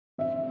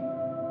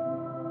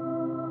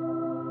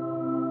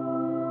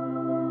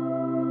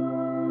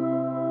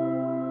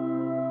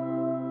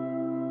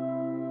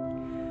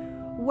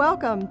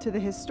Welcome to the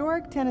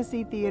Historic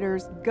Tennessee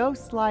Theater's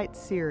Ghostlight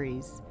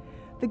series.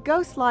 The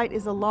Ghostlight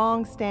is a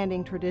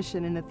long-standing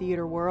tradition in the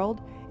theater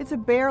world. It's a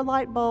bare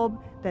light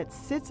bulb that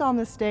sits on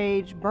the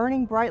stage,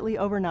 burning brightly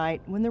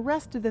overnight when the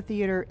rest of the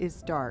theater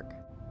is dark.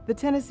 The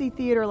Tennessee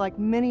Theater, like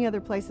many other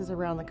places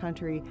around the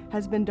country,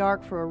 has been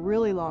dark for a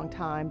really long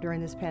time during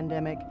this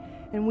pandemic,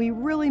 and we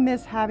really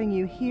miss having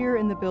you here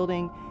in the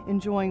building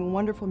enjoying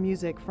wonderful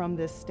music from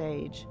this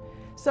stage.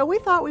 So we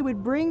thought we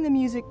would bring the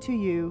music to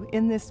you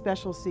in this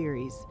special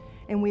series,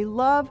 and we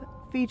love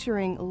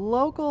featuring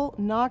local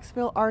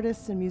Knoxville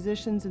artists and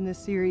musicians in this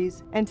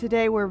series, and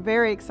today we're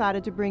very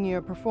excited to bring you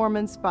a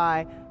performance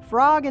by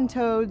Frog and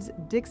Toad's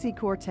Dixie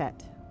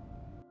Quartet.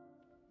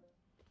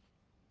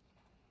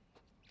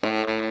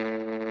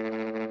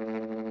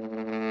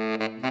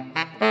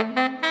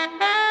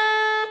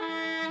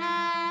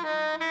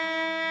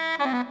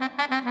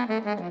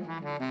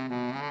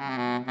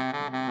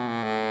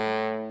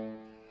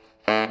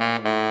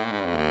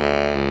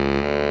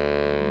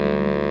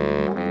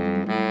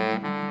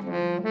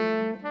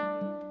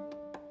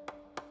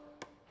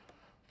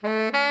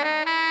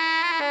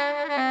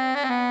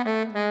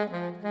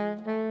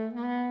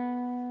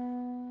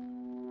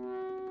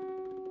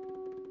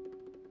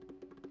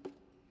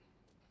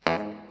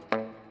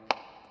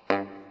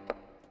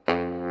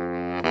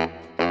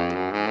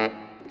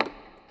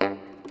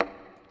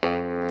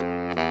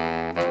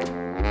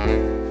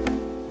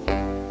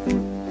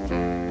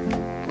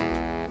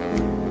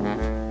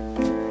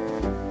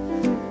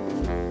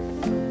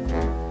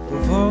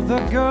 The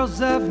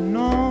girls I've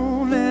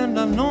known, and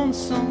I've known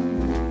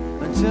some.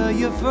 Until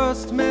you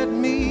first met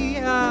me,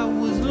 I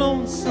was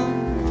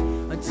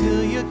lonesome.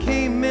 Until you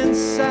came in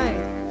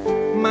sight,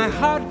 my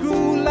heart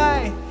grew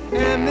light,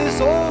 and this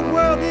old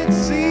world it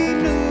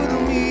seemed new to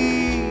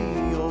me.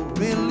 You're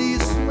really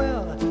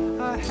swell,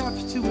 I have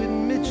to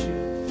admit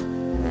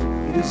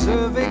you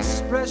deserve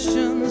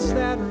expressions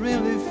that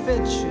really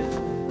fit you.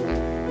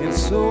 And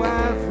so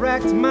I've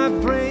racked my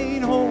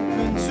brain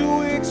hoping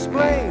to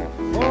explain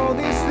all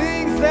these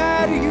things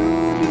that you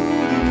do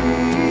to me.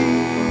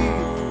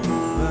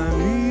 My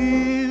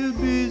mere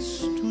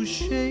beast to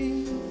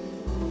shame,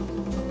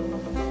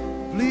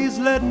 please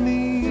let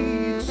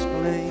me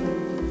explain.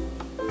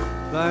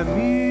 By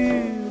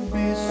mere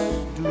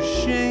beast to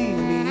shame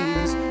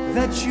means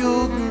that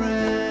you're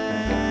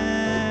grand.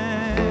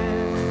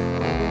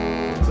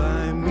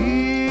 By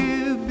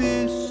mere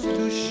beast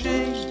to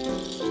shame,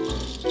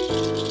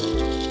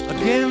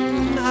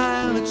 again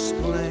I'll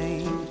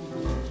explain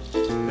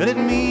that it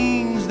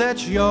means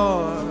that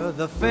you're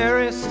the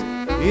fairest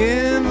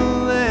in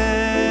the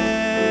land.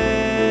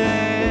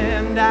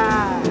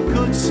 I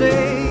could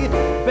say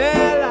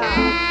Bella,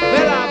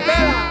 Bella,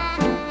 Bella.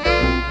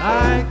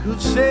 I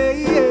could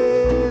say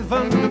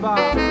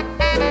wunderbar.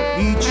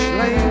 Each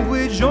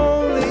language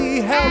only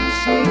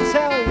helps me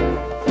tell you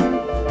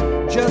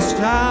just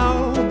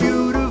how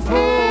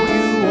beautiful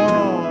you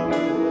are.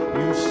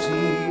 You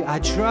see, I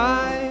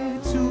try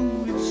to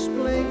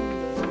explain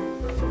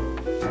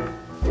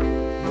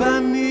by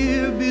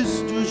mere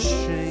beast to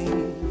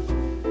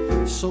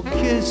shame. So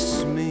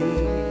kiss me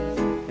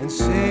and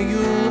say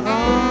you'll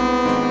understand.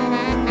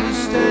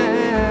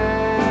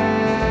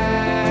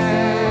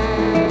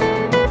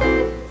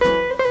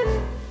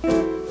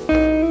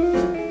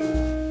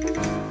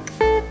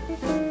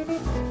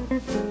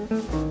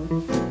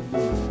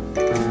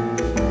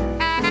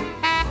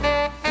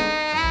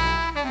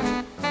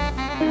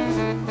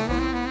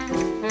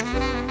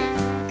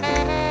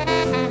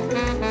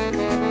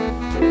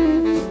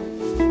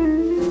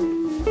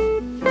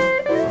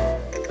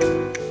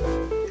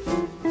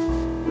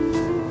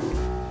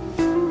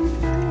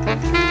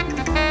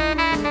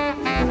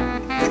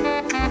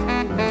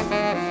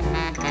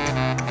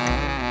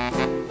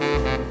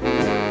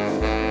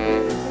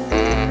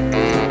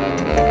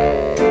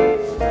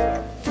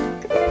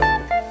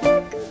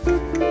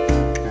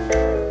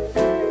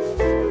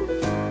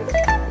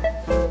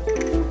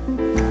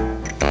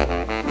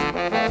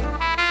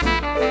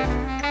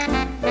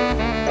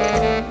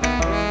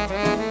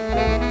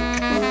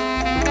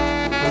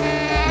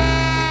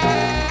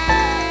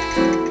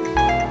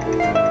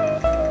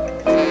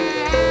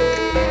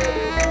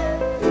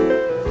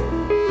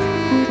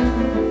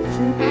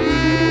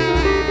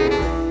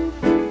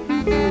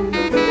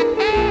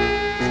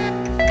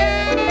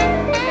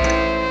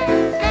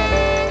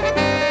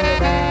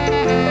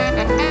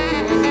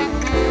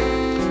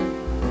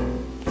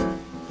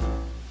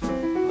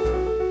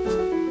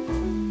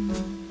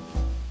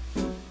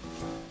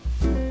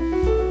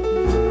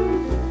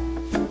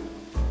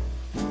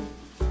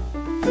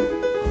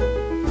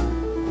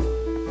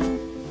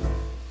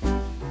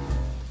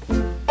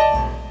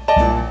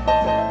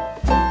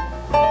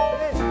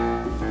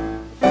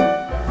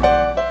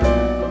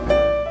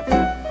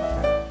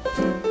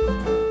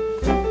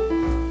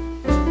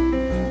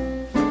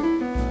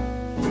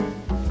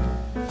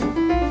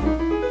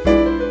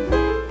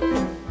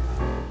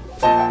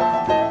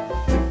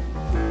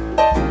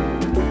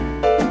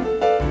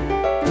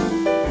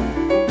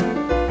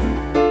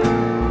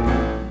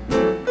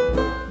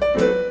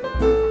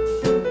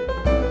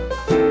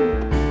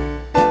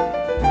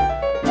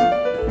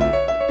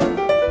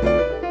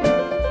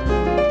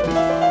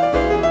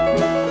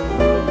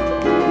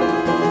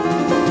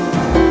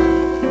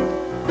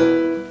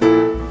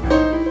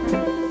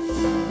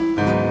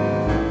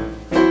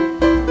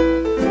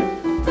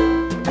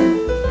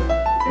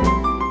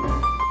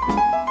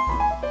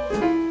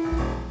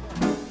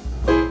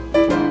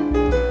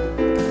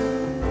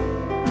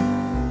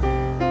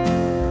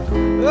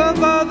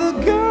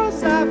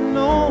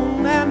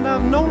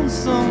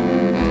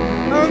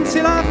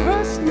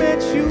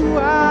 you,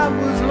 I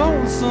was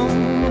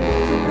lonesome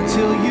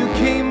until you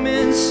came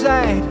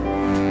inside.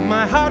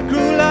 My heart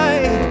grew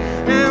light,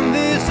 and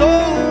this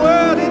whole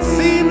world, it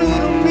seemed new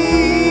to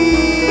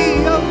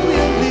me. Oh,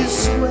 really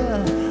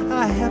swear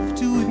I have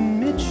to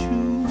admit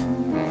you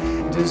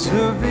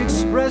deserve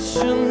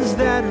expressions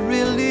that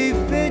really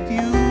fit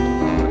you.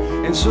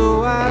 And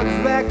so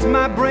I've racked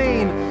my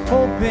brain,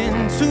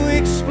 hoping to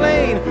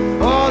explain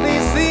all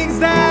these things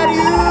that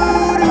you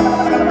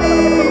do to me.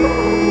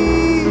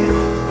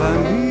 By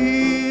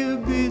me,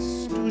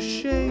 bis to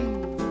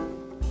shame.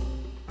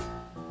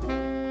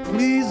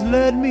 Please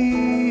let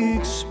me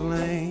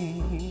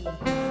explain.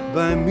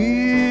 By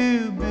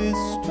me,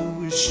 bis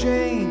to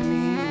shame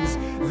means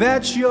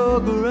that you're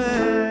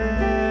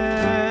grand.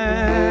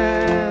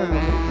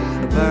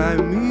 By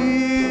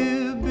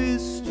me,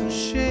 bis to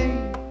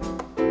shame.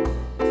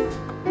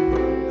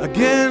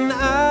 Again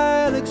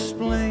I'll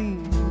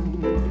explain.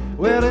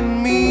 Well, it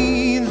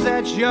means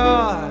that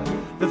you're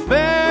the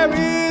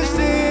fairest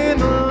in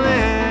the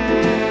land.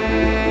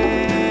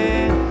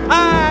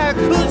 I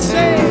could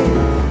say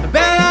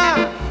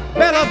Bella,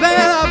 Bella,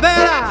 Bella,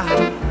 Bella.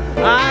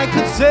 I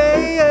could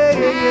say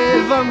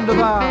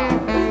wunderbar.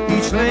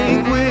 Each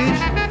language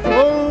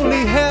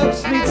only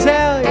helps me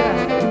tell you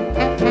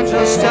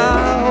just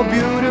how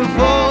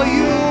beautiful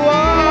you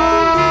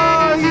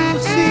are. You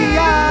see,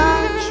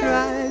 I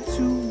try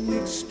to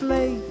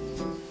explain.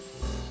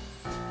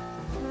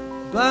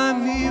 By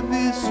me,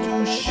 bis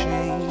to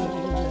shame.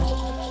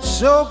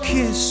 So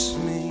kiss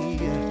me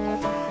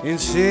and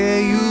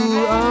say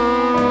you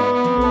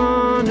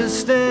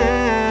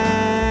understand.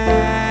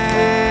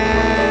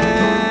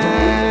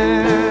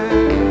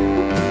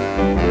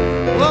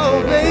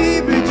 Oh,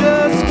 baby,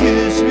 just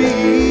kiss me.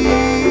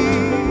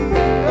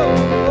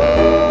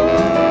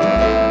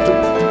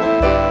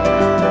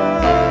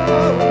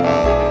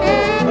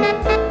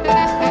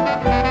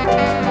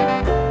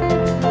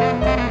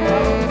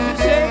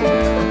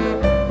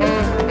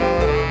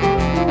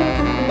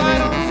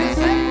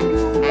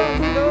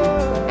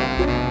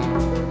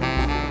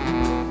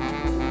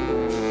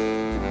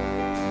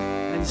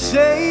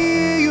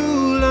 Say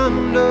you'll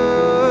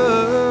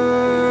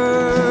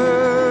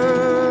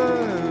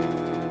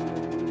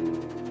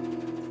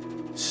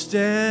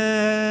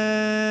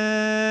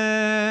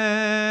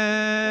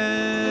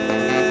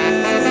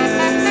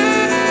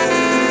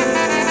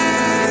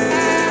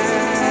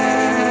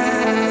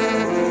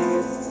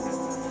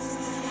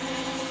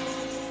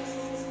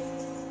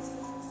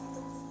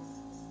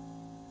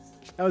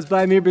That was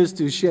by Mir Bis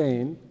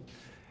Duchesne.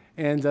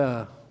 And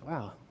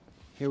wow,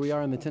 here we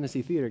are in the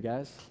Tennessee Theater,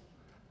 guys.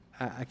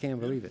 I can't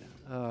believe it.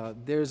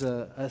 There's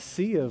a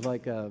sea of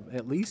like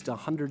at least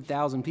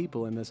 100,000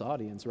 people in this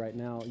audience right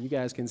now. You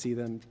guys can see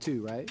them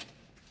too, right?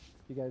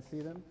 You guys see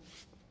them?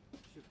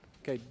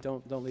 Okay,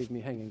 don't leave me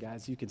hanging,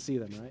 guys. You can see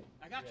them, right?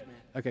 I got you, man.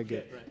 Okay,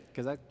 good.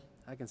 Because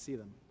I can see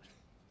them.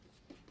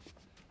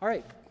 All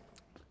right.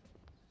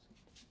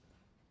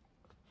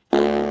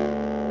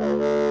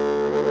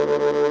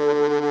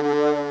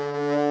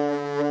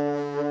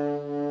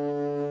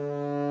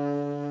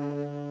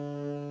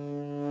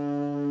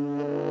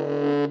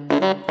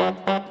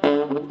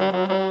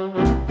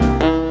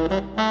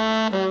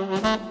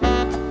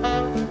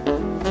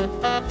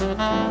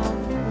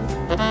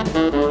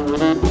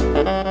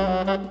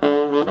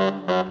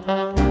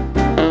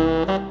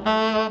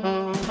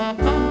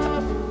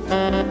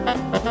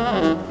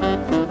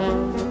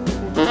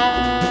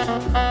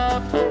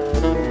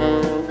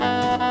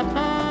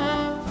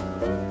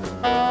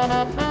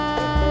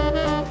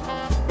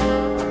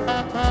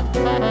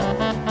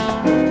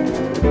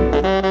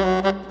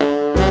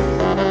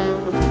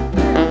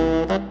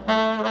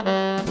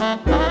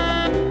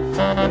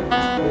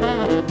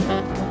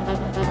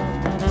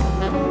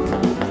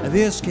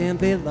 This can't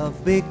be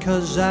love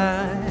because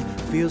I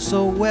feel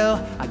so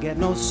well. I get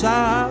no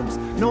sobs,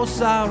 no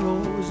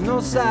sorrows, no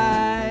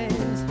sighs.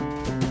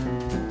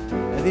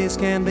 This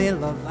can't be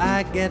love,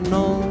 I get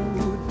no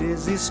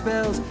dizzy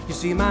spells. You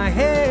see, my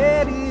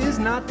head is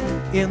not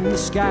in the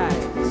skies,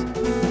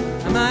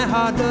 and my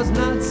heart does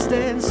not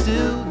stand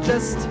still,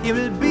 just hear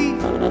it beat.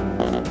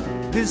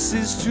 This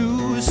is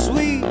too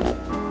sweet,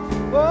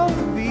 oh,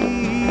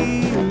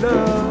 be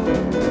love.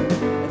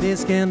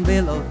 This can't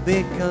be love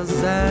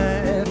because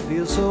I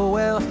feel so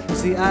well. You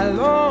see, I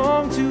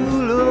long to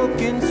look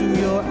into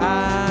your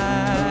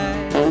eyes.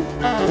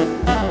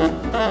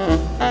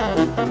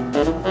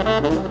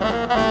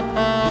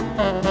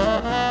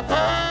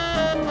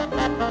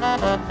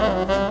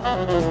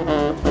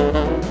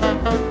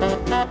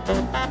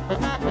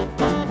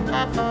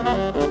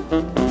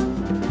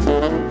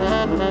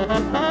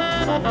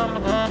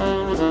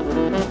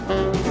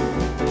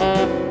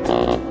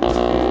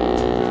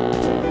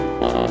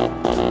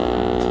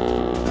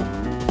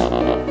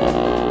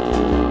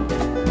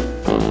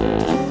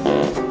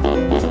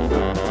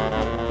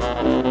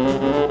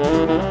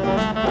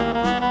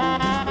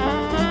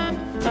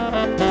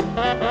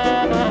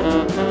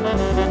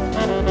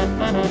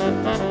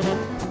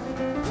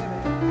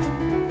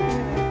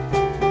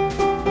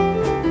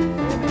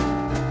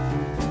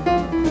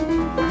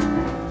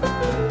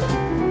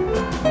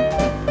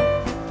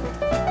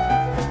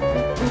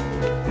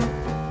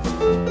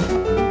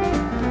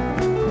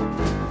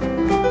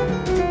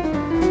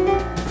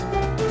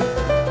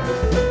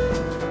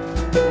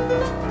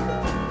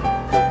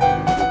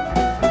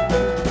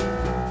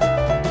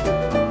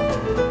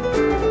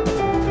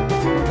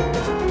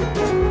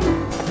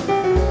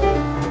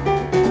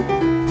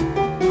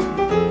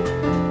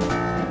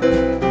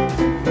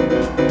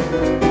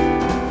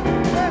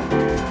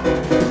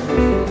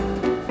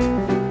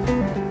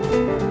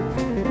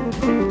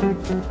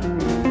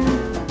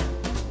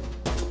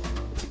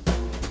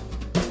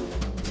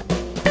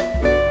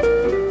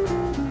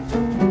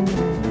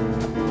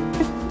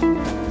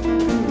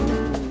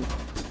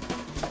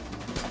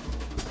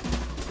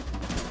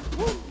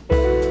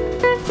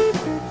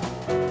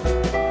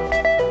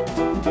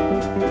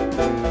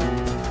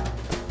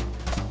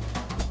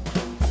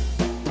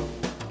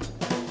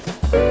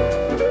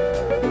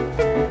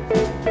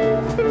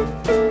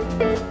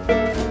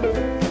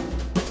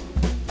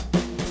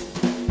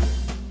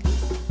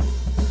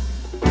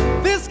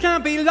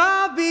 can't be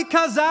love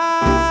because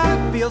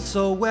I feel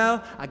so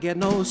well. I get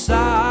no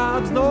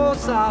sobs, no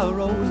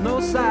sorrows, no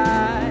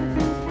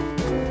sighs.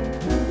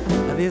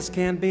 This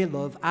can't be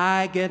love,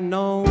 I get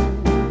no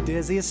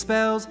dizzy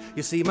spells.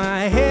 You see, my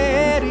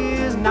head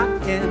is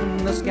not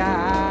in the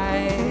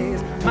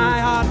skies. My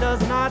heart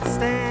does not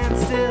stand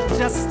still,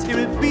 just hear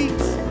it beat.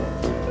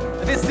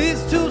 This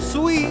is too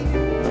sweet,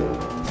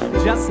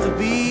 just to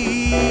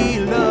be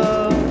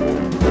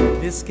loved.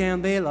 This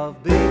can't be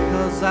love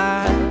because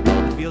I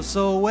feel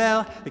so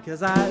well,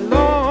 because I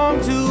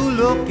long to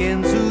look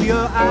into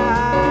your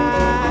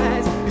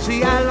eyes. You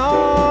see, I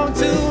long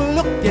to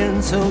look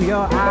into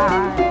your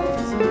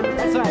eyes.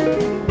 That's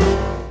right.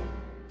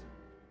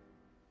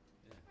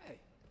 Hey.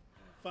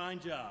 Fine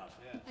job.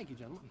 Yeah. Thank you,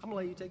 gentlemen. I'm gonna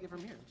let you take it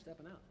from here. I'm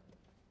stepping out.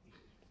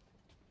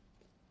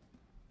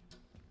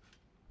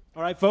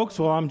 All right, folks,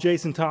 well, I'm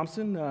Jason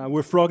Thompson.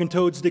 We're Frog and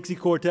Toad's Dixie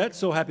Quartet.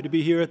 So happy to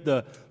be here at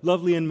the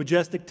lovely and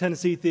majestic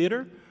Tennessee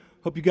Theater.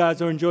 Hope you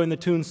guys are enjoying the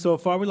tunes so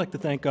far. We'd like to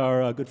thank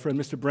our good friend,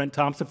 Mr. Brent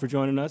Thompson, for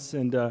joining us,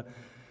 and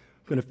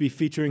going to be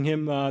featuring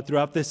him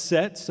throughout this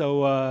set.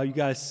 So you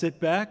guys sit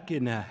back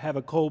and have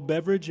a cold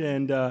beverage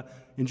and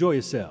enjoy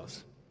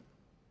yourselves.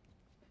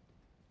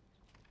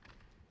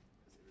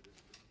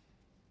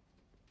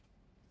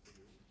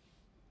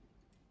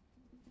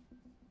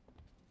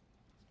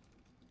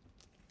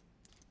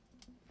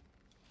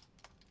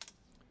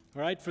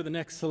 All right, for the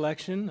next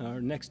selection,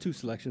 or next two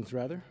selections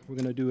rather, we're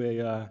going to do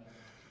a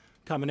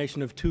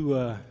combination of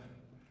two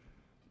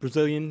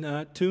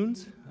Brazilian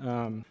tunes.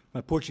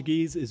 My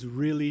Portuguese is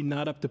really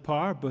not up to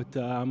par, but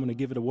I'm going to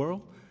give it a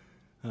whirl.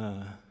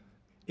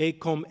 E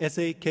com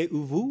esse que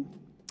uvu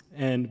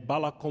and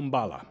Bala com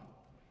Bala.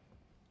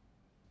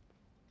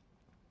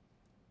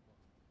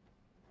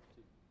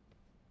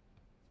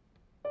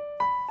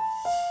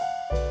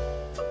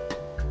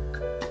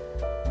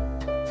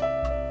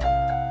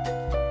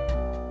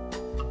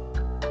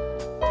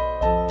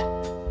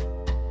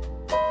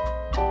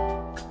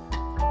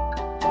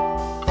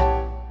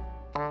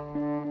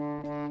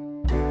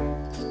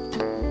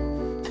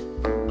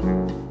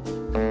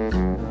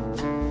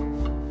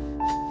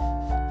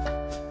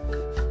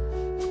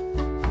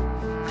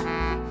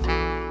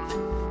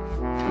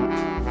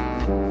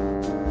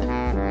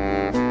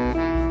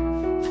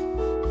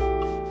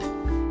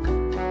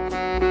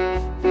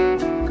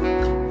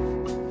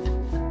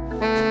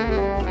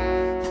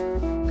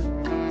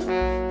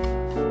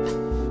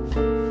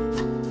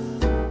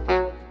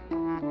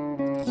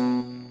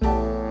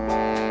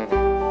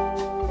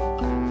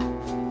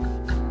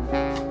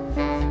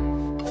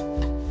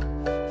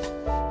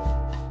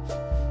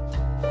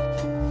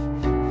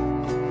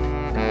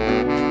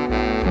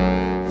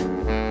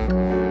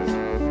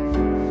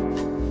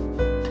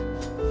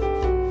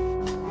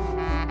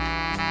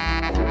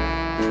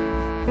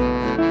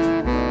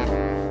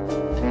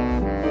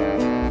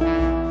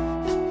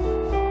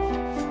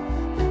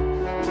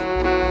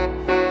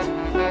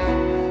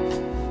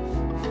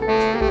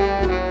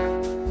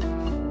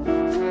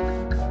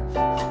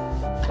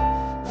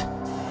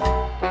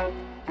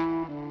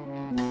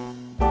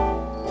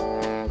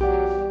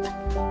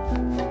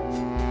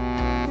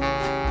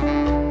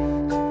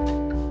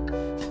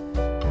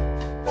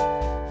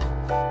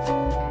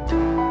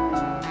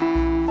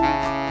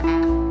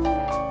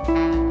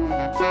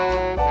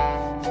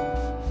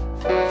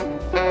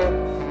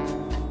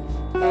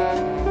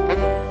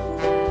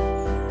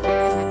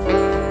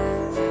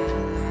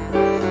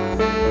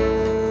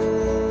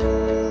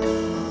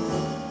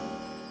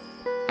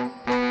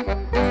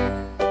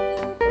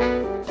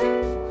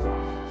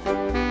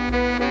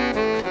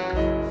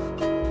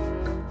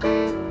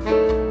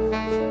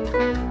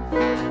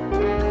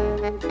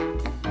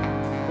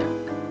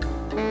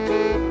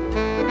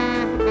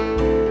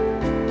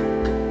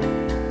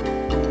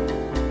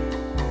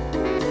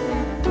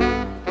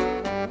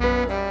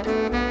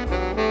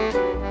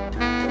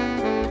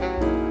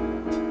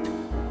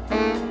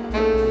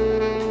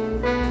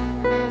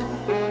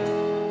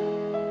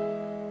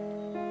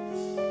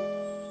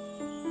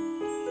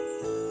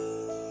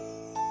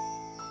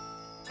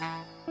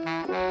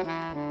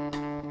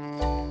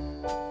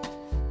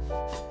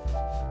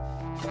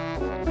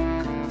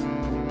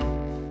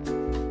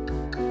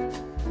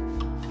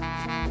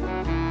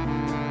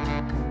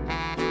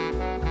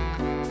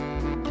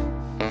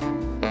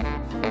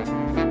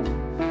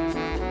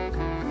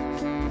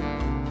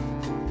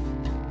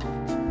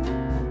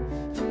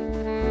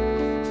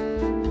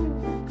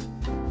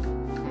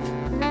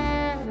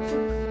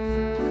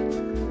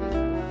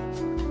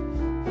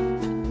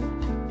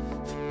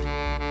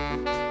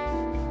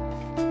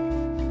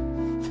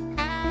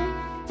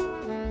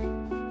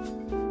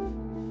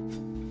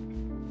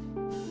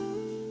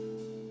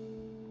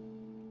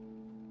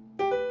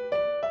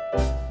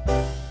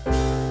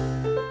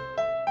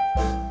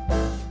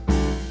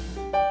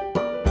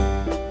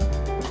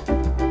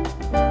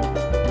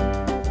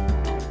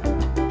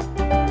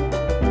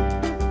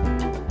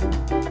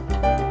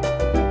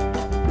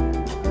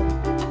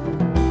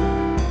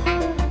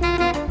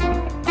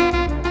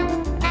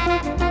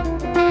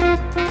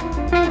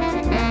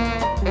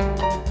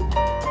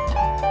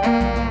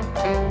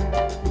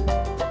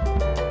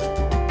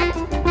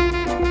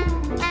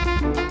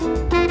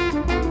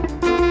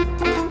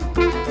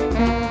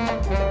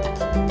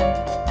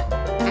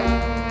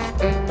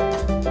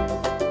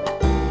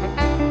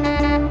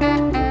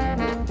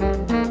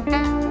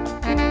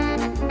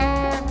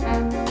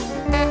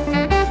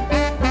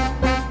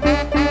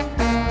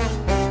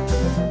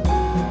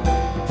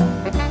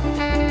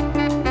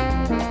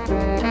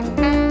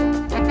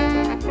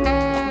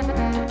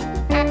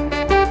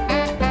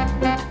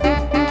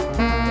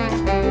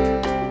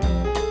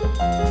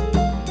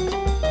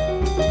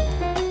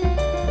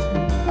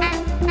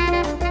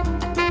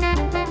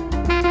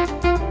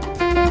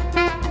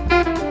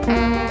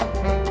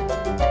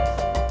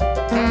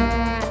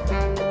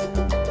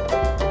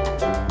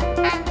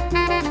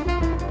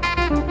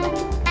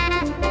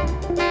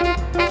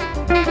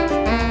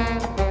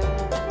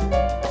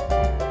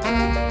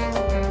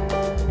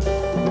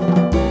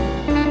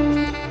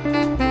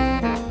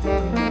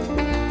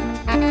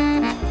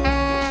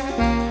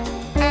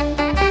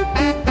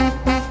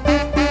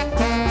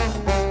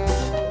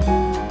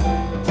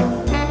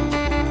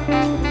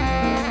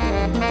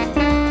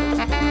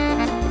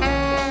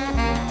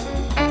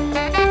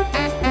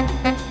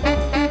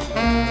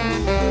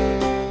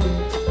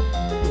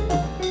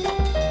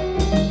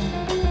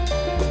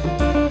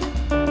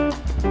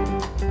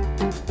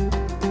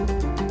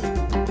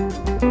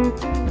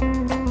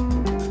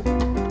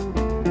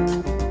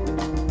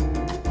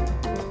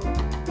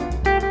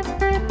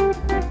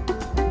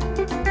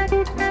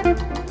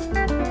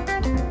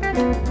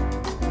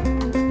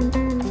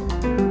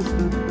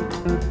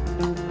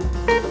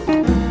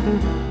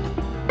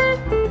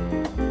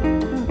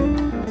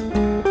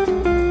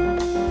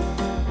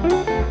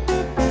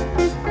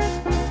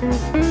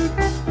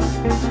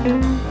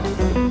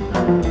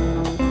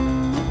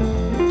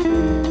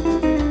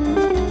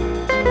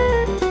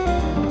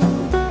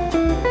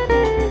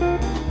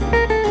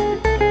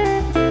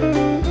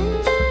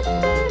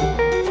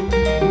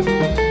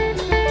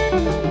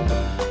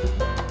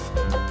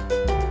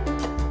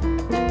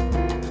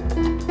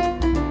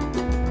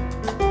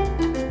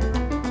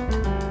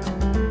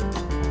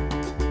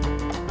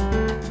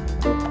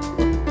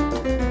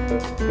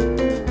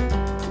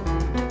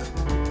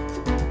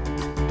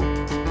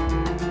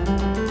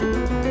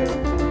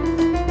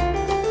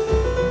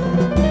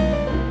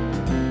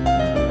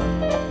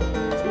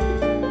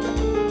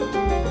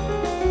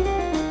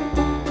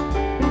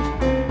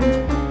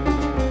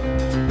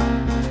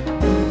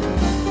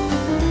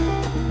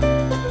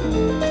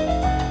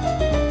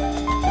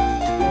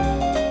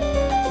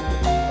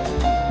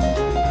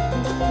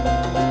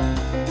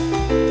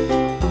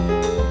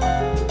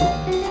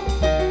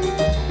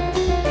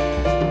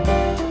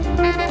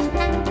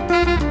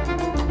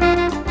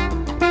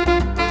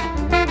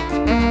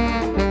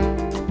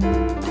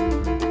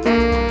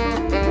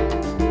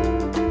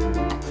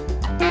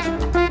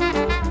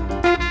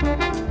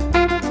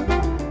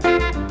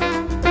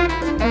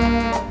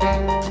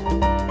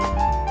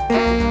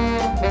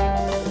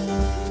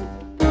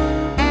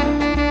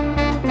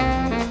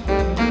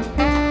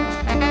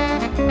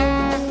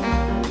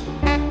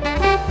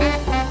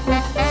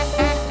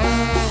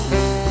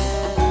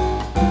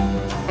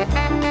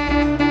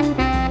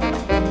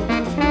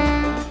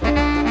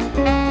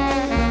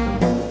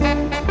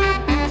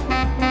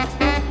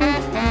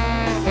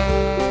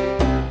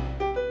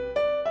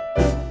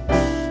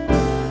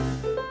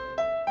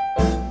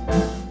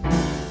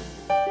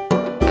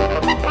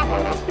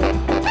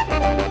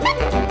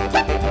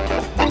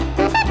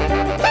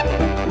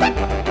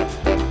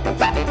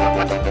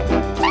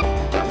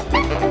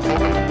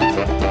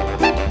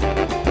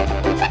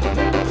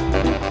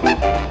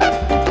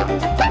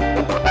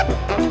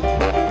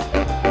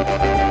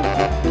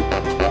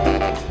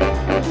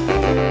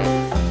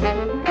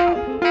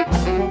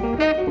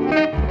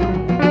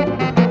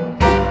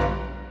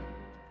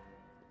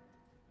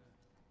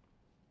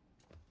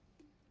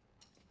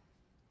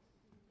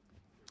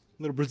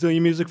 Little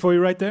Brazilian music for you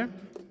right there.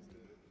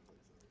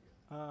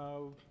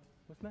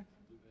 What's next?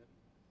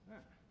 All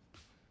right.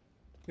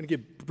 Gonna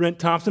get Brent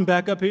Thompson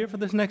back up here for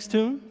this next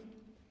tune.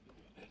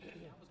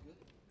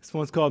 This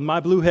one's called My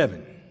Blue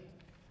Heaven.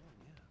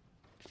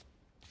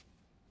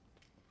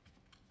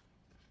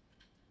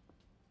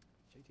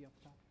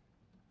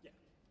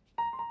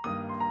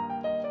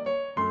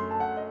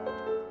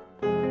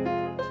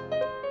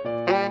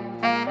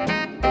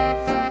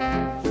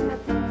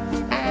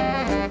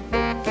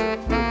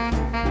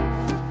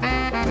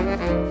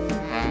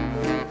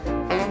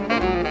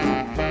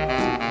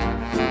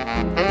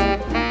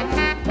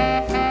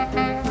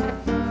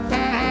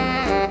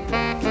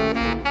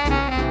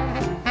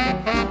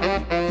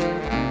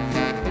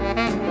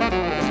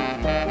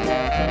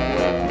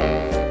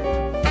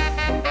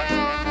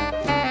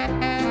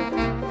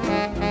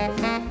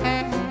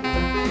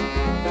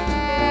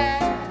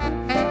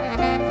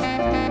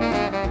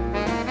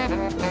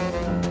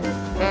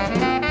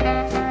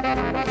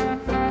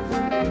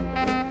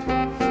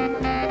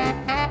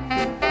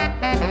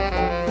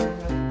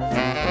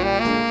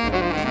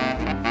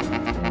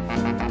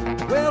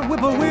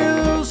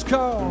 Whippoorwills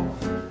call,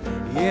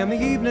 yeah, the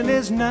evening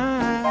is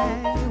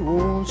nigh.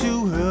 Won't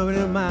you hurry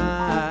to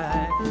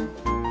my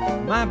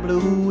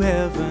blue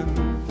heaven?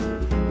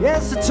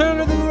 Yes, turn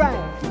to the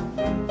right.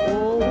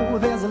 Oh,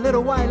 there's a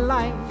little white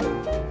light.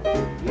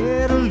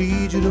 Yeah, it'll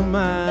lead you to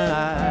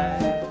my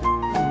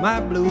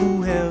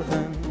blue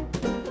heaven.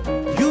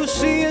 You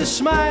see a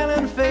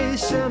smiling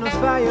face and a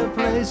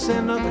fireplace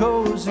and a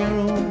cozy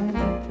room,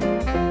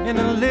 in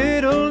a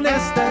little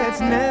nest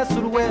that's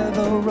nestled where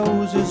the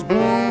roses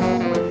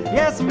bloom.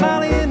 Yes,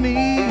 Molly and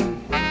me,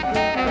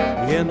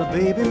 and the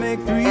baby make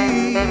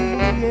three.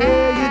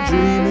 Yeah, you're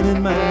dreaming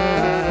in my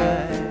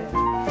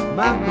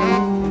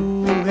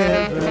blue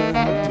heaven.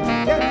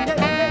 Yeah, yeah, yeah.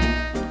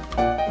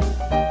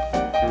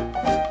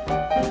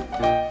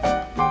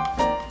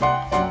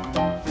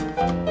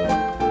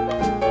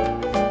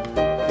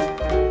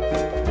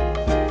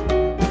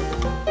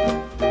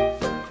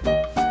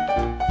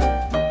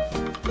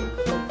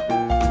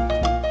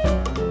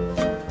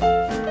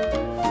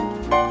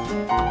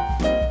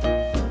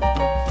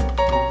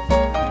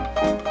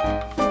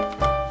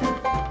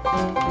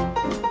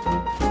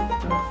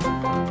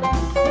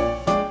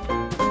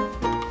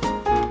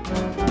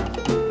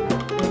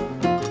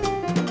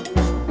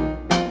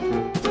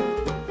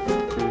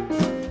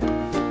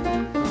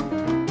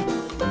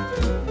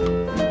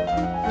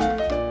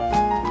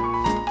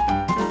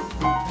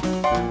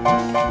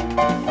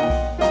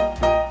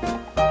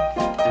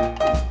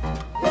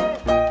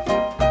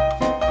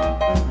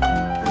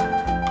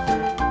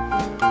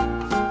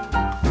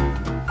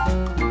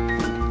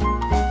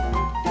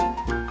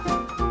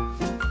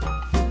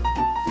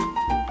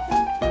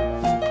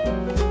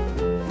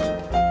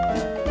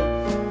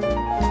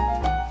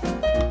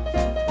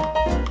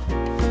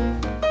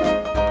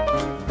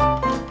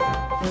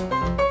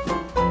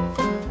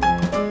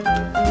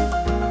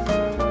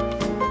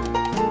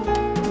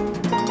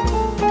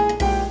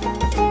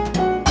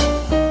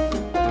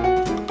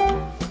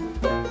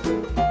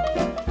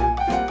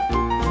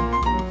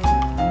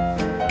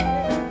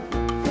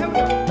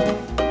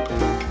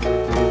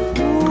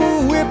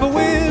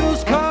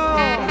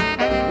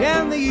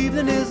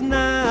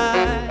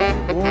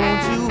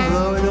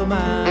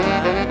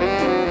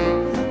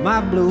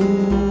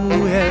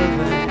 blue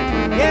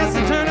heaven. Yes,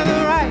 I turn to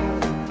the right.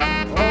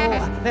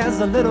 Oh, there's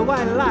a little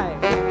white light.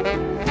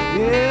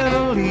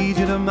 It'll lead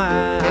you to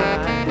my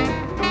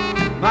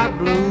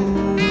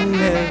blue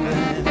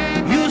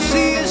heaven. You'll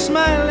see a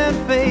smiling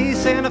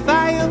face and a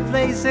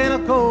fireplace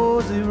and a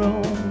cozy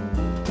room,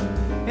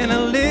 and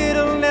a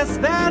little nest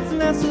that's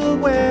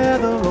nestled where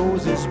the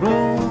roses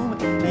bloom.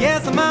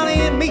 Yes, Molly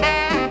and me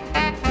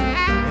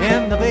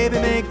and the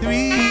baby make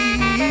three.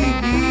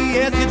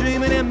 Yes, you're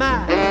dreaming in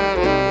my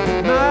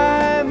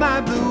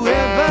blue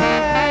heaven.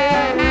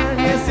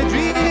 Yes, you're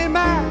dreaming in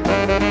my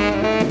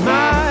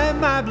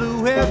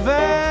blue heaven.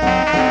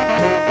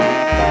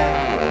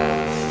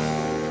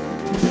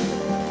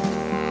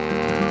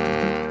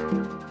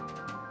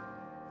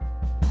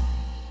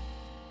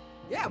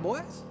 Yeah,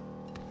 boys.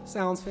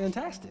 Sounds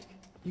fantastic.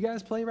 You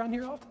guys play around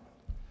here often?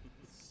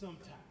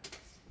 Sometimes.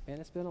 And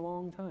it's been a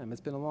long time.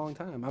 It's been a long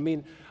time. I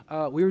mean,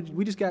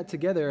 we just got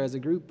together as a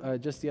group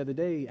just the other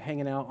day,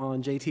 hanging out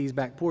on JT's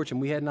back porch,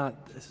 and we had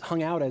not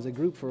hung out as a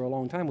group for a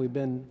long time. We've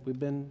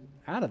been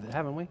out of it,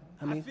 haven't we?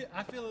 I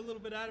feel a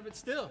little bit out of it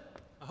still.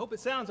 I hope it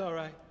sounds all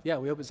right. Yeah,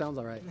 we hope it sounds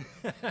all right.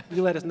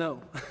 You let us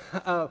know.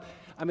 I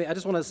mean, I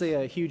just want to say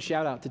a huge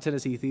shout out to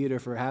Tennessee Theater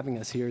for having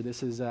us here.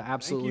 This is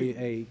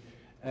absolutely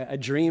a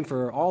dream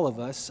for all of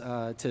us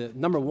to,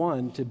 number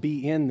one, to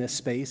be in this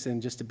space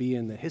and just to be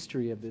in the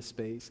history of this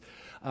space.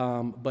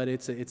 But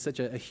it's such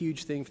a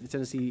huge thing for the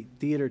Tennessee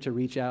Theater to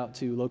reach out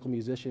to local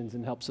musicians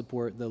and help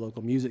support the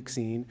local music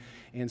scene.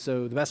 And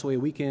so the best way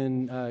we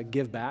can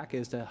give back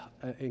is to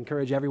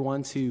encourage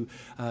everyone to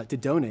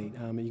donate. You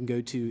can go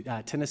to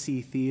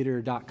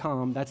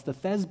TennesseeTheater.com. That's the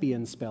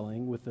thespian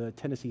spelling with the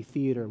Tennessee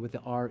Theater with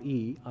the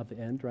R-E at the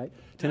end, right?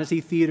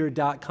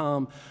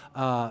 TennesseeTheater.com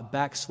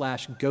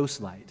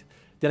 /Ghostlight.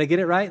 Did I get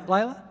it right,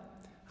 Lila?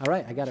 All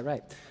right, I got it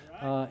right.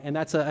 And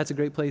that's a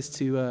great place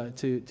to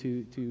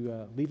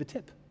leave a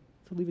tip.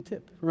 To leave a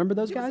tip. Remember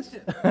those guys?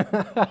 Get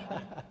a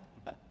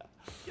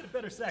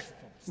better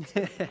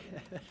saxophone.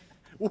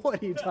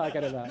 What are you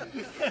talking about?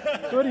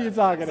 What are you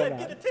talking about?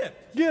 Get a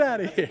tip. Get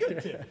out of here. Get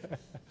a tip.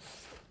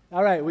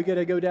 All right, we got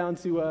to go down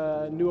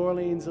to New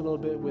Orleans a little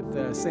bit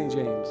with St.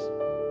 James.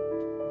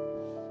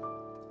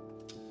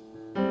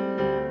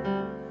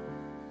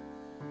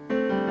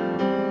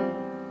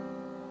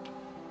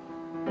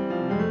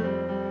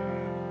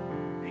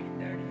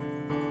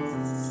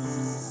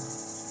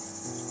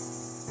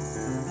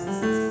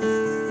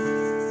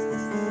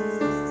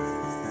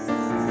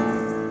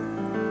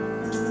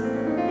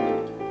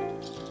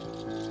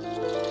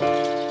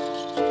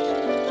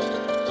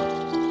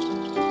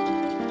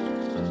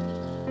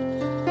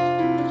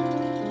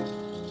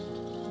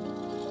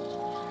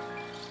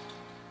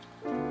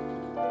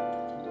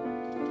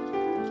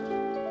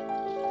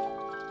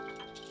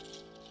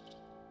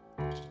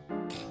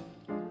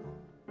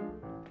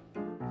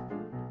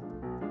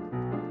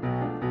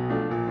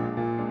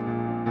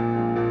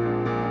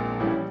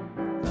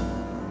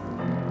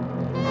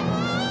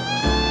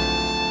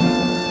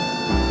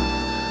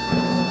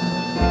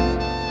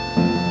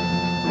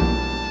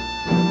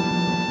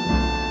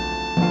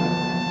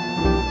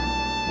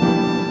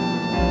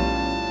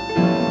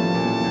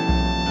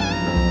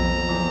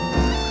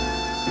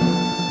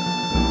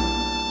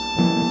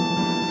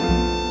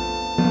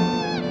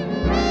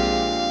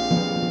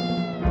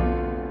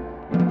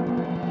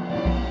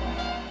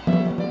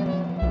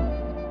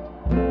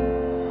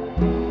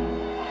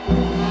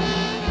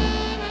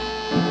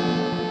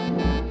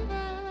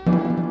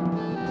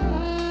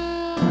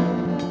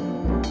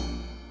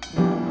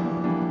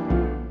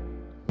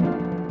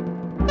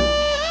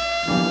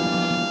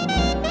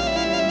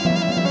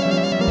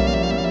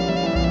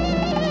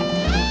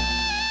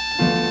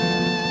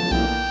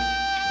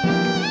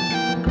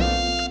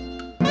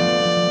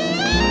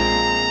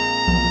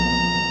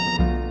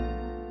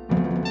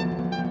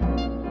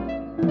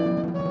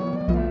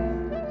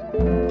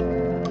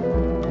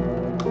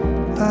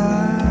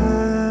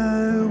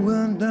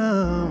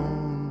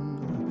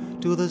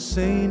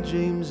 St.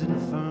 James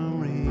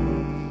Infirmary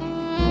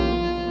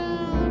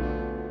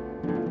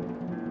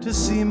to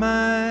see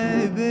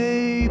my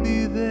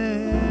baby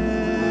there.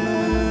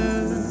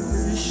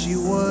 She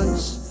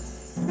was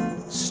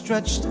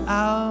stretched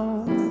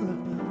out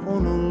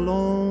on a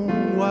long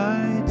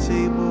white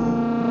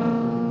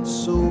table,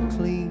 so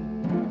clean,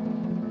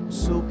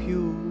 so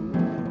pure,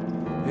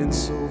 and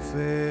so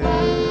fair.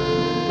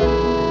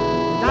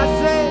 And I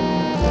said,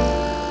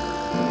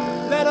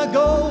 let her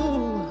go,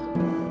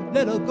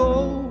 let her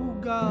go.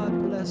 God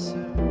bless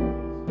her,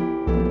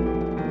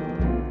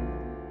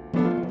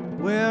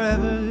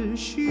 wherever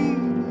she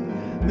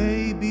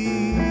may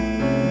be.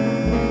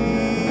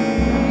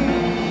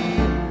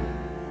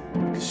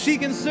 'Cause she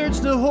can search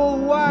the whole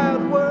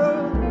wide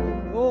world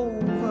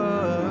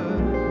over,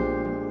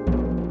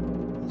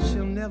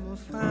 she'll never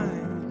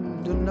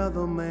find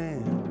another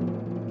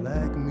man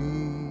like me.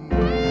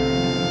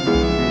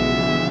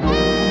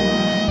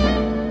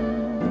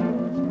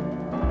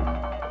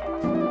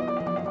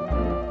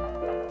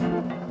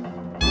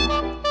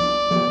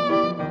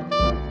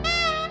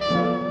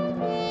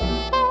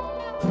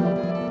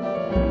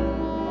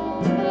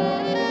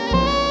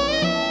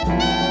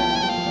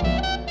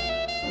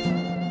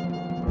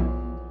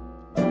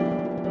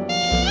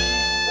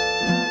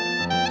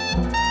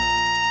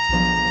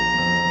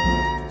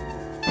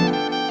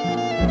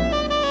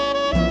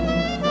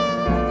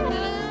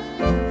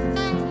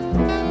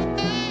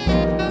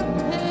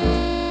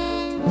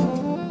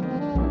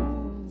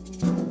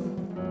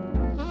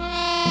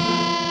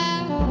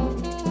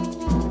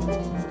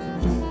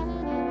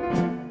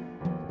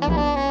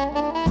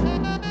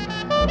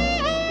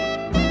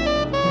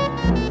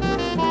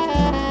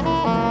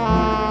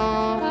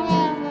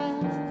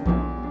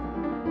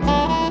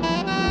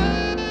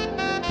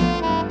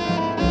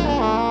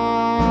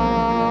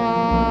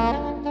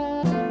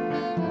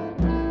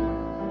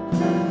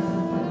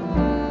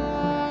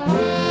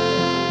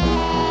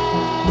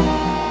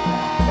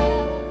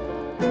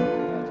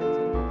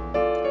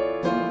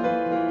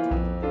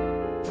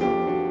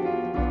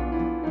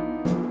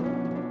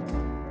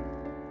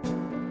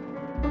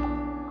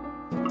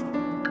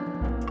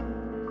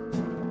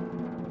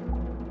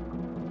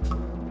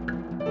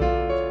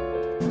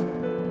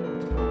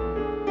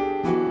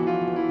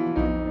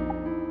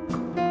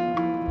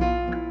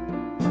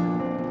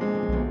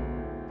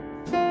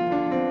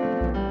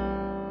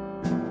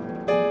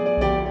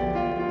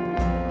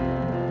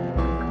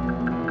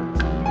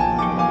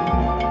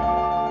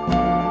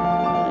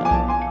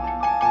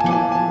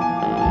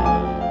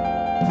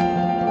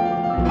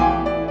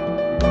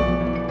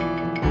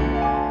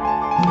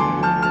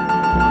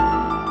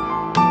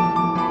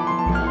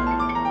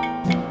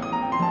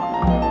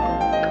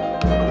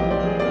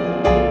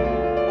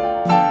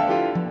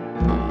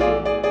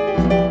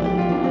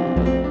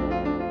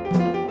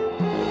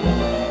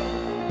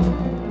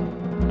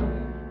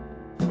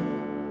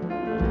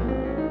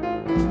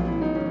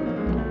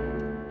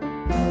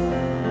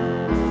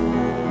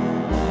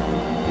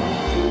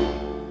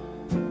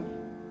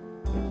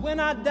 when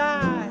I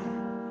die,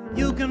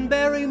 you can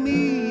bury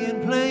me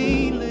in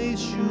plain lace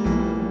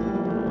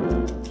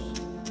shoes.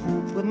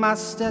 With my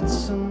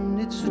Stetson,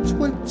 it's a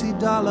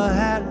 $20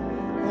 hat.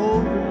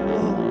 Oh,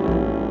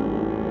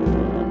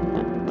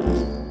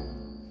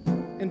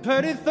 and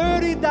pretty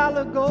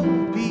 $30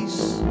 gold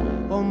piece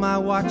on my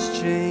watch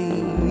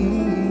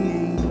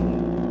chain.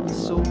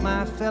 So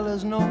my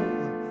fellas know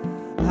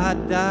I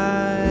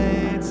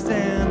died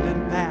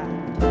standing pat.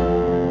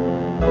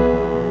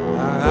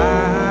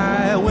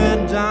 I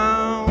went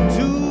down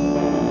to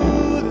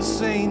the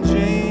St.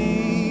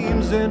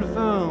 James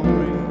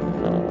Infirmary,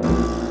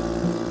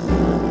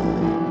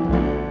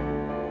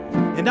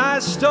 and I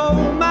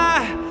stole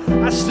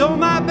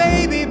my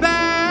baby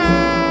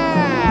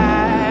back.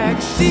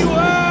 She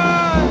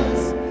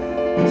was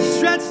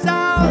stretched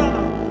out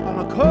on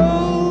a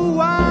cold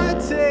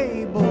white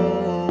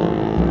table,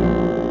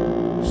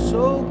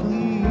 so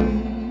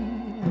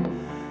clean,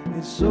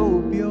 it's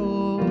so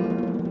pure,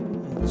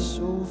 it's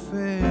so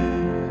fair.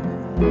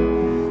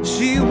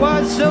 She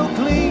was so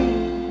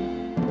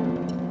clean,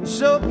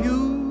 so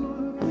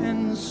pure,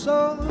 and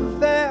so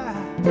fair.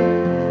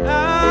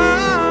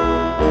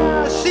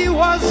 Ah, she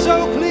was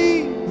so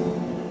clean,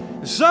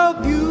 so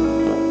pure,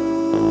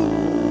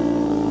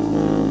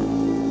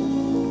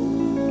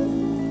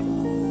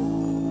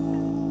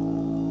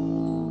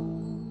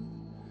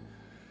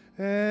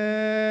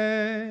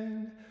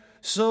 and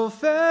so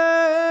fair.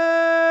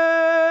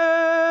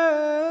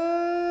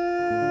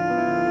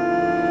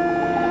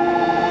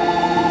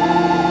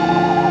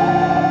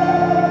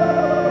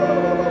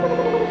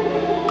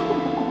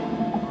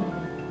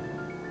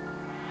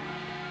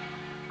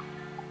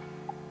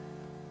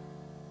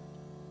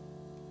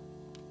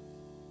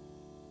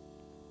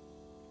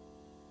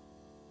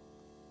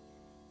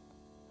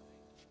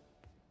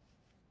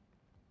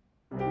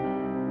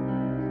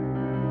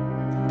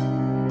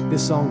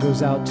 This song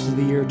goes out to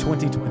the year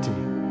 2020.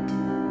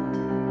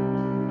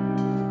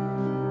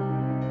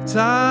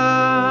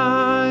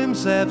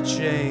 Times have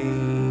changed,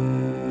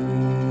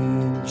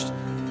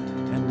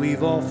 and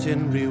we've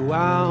often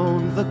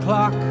rewound the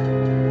clock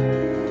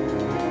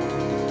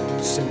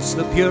since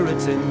the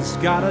Puritans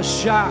got a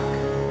shock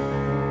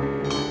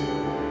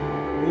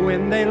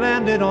when they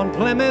landed on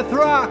Plymouth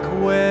Rock.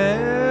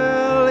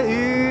 Well,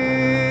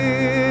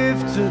 if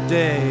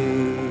today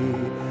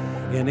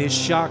any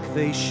shock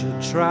they should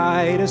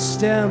try to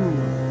stem,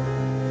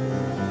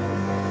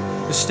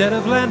 instead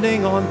of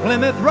landing on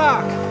Plymouth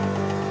Rock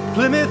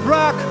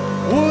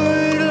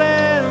would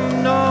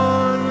land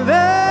on them.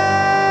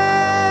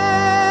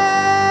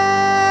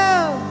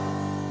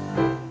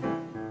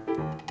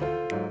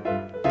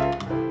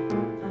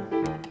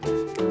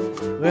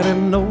 Well,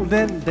 in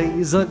olden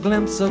days, a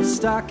glimpse of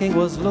stocking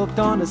was looked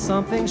on as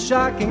something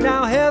shocking.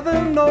 Now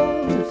heaven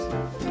knows,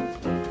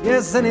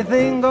 yes,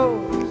 anything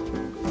goes.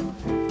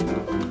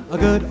 A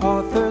good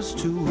author's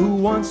too, who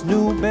once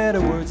knew better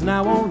words,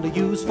 now only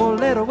use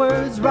four-letter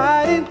words,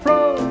 writing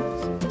prose.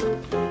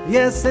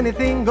 Yes,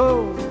 anything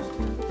goes.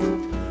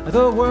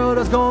 The world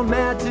has gone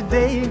mad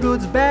today,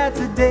 good's bad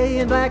today,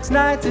 and black's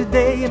night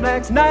today, and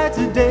black's night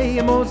today,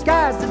 and most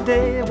guys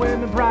today,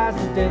 women prize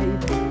today,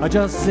 are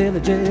just silly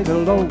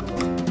gigolos.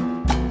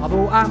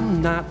 Although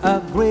I'm not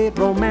a great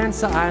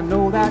romancer, I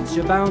know that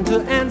you're bound to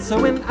answer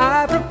when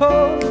I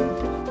propose.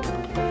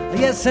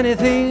 Yes,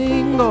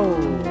 anything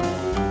goes.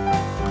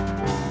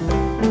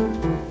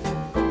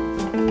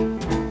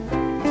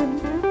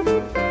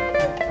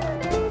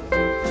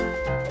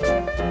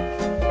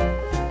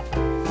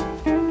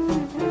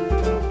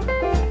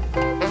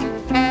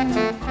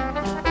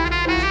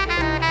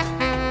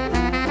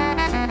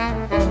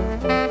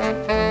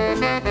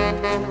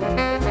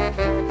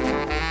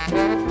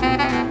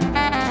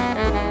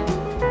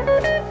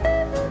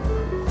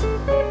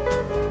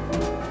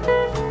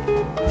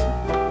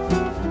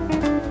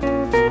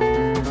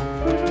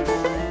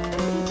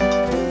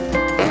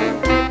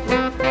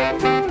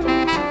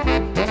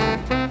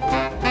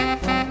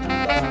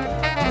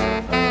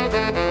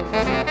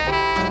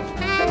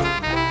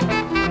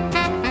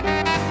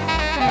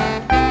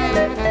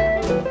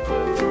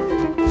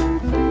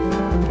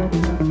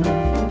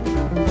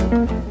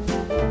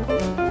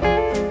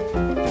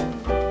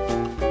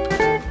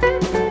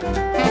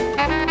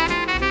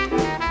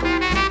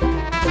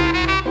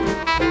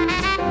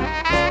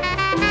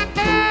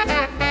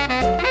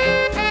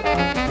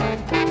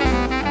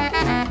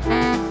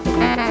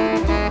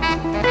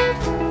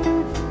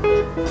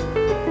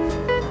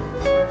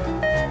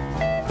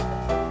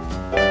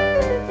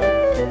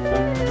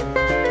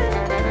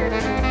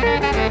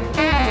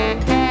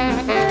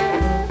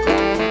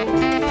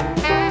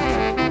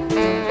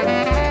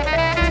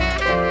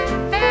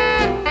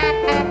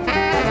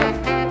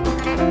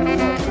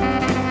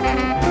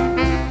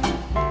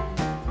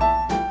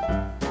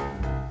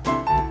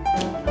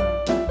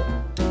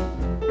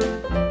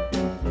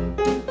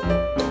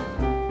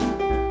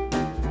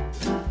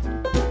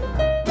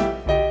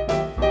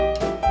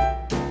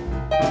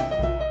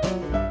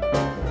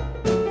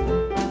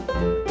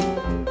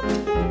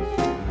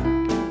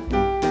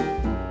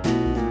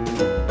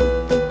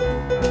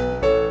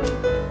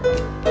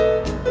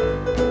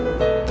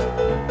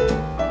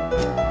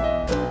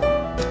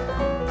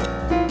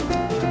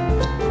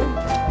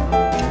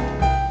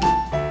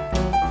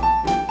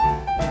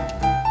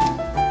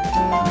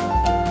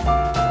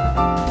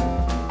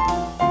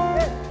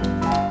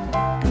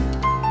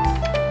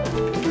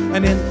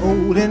 And in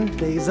olden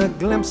days a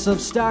glimpse of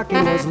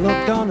stocking was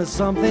looked on as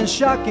something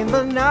shocking,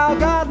 but now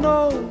God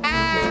knows,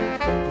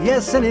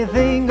 yes,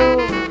 anything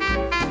goes.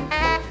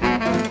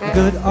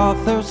 Good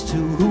authors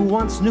too, who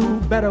once knew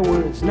better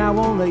words, now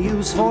only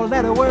use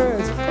four-letter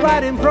words,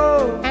 writing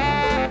prose.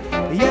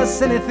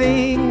 Yes,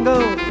 anything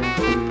goes.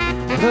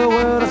 The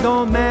world has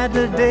gone mad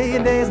today,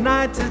 and day's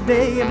night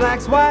today, and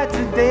black's white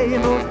today,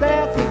 and most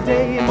death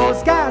today, and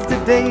most guys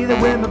today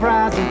that win the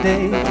prize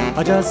today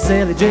are just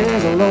silly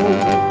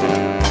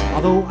gigolos.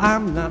 Although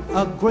I'm not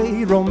a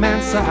great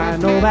romancer, I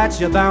know that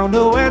you're bound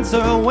to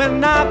answer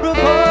when I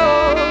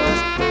propose.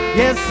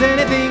 Yes,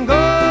 anything goes.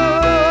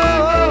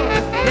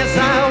 Yes,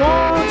 I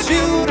want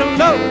you to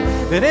know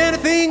that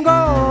anything goes.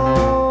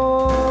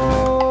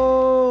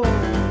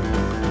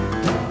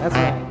 That's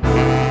right.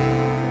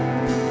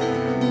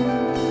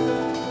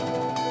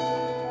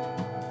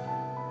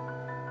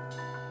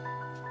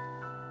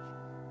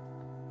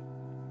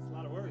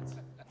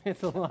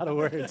 It's a lot of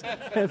words.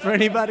 For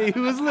anybody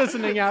who is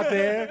listening out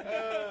there,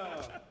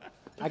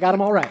 I got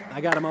them all right. I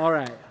got them all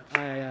right.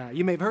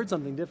 You may have heard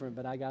something different,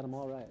 but I got them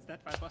all right. Is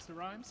that by Busta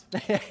Rhymes?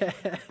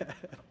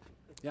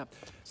 Yeah.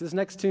 So this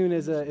next tune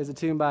is a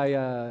tune by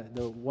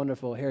the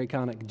wonderful Harry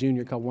Connick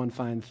Jr. called "One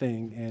Fine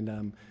Thing," and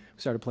we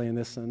started playing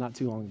this not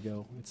too long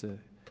ago. It's a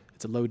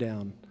low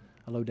down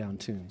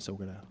tune. So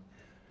we're gonna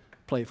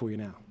play it for you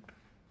now.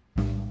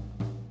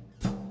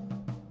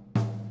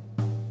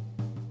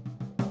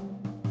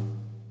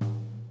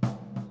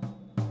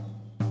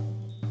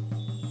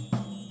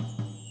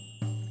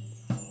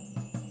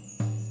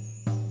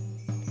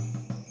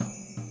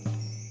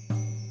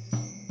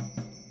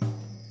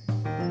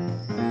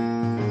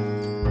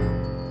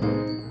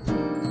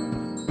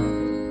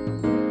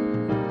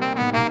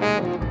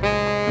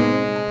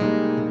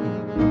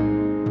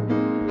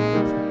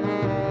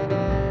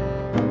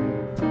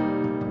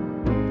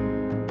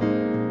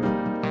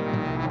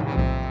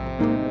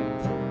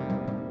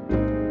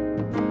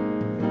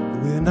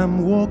 When I'm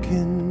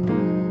walking,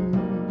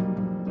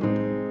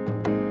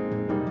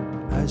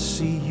 I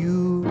see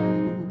you,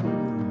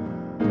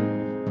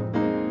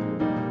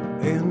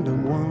 and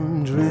I'm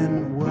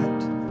wondering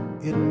what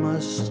it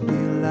must be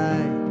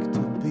like to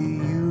be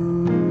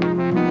you.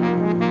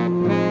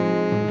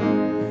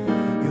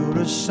 You're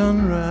a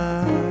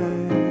sunrise,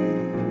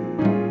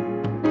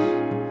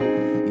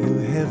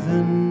 you're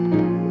heaven,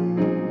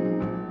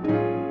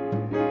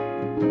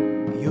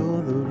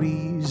 you're the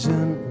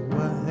reason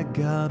why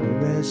God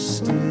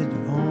rested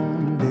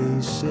on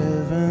day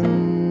 7.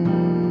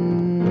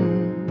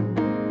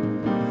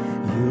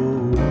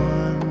 You're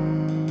one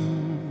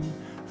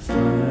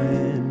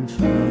fine,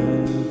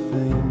 fine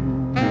thing.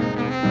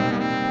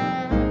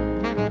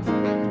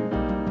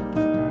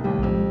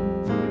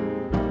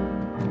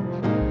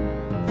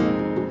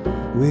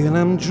 Well,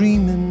 I'm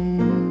dreaming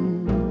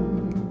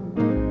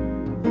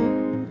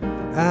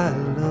I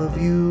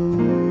love you,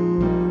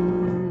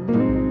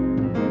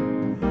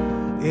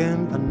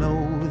 and I know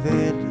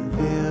that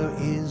there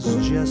is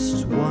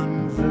just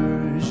one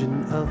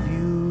version of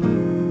you.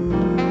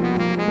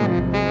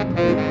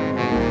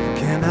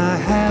 Can I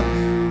have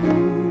you?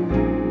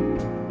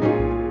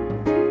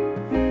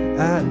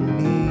 I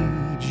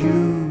need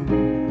you.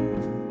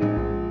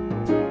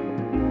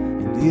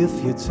 And if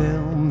you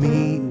tell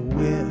me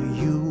where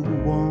you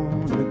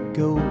want to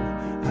go,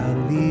 I'll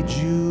lead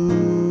you.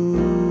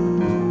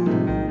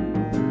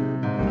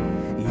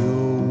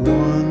 You're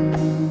one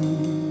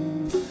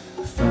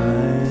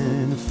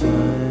fine,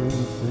 fine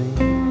thing.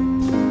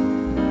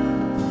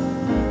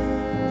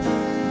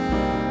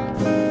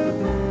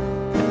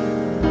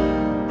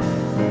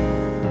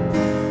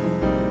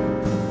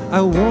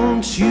 I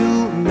want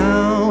you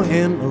now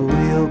in a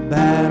real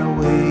bad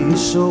way,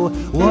 so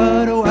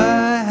what do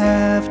I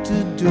have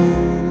to do?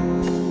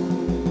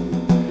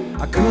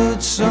 I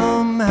could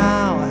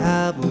somehow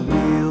have a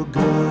real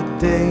good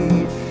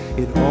day.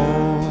 It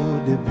all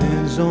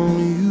depends on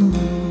you.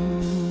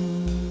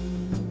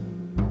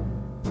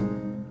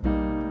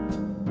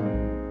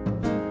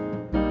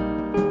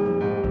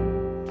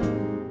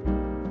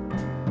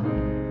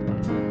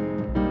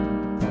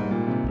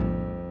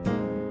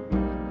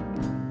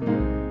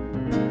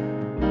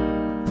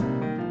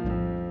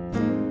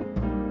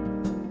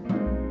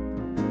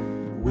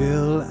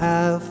 Well,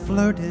 I've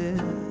flirted,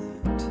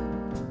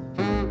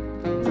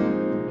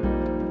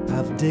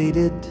 I've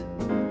dated,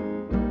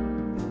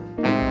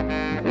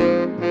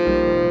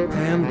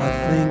 and I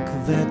think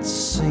that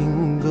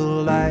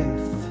single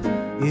life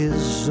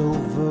is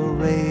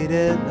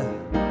overrated.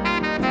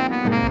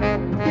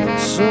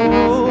 So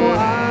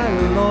I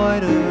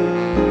loiter,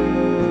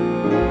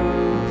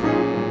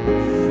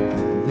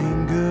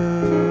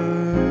 linger,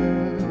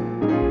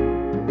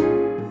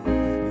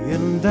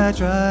 and I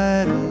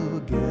try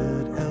to get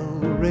a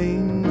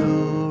ring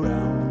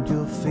around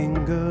your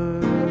finger.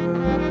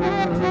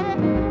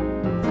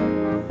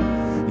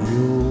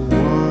 You're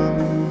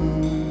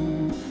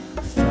one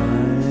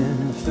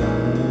fine,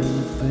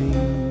 fine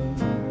thing.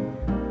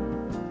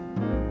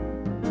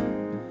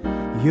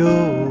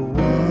 You're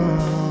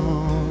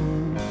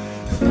one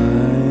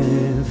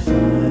fine,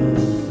 fine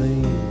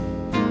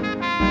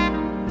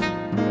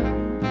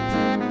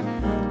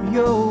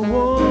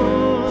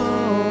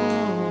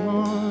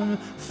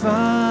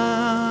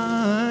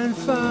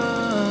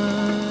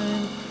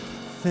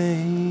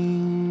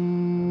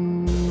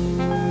thing.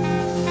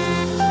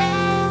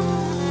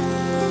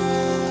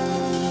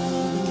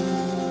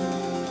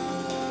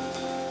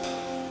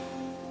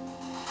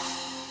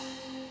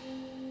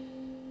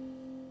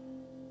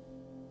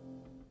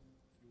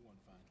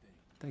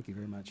 Thank you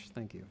very much.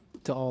 Thank you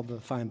to all the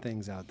fine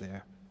things out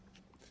there.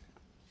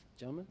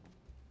 Gentlemen?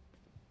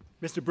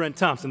 Mr. Brent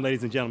Thompson,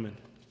 ladies and gentlemen.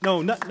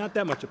 No, not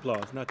that much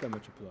applause. Not that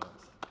much applause.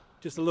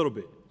 Just a little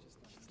bit.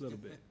 Just a little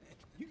bit.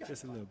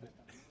 Just a little bit.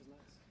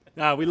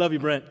 Nah, we love you,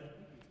 Brent.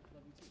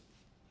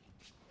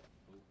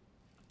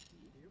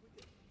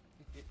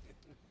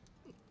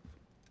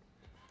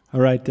 All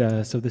right,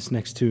 so this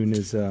next tune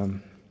is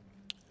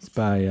it's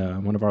by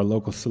one of our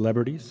local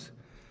celebrities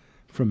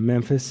from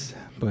Memphis,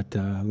 but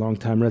a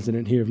longtime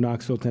resident here of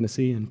Knoxville,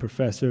 Tennessee, and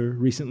professor,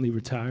 recently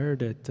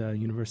retired at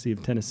University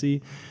of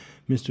Tennessee,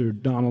 Mr.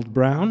 Donald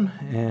Brown,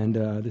 and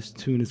this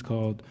tune is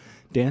called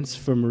Dance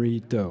for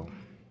Marie Doe.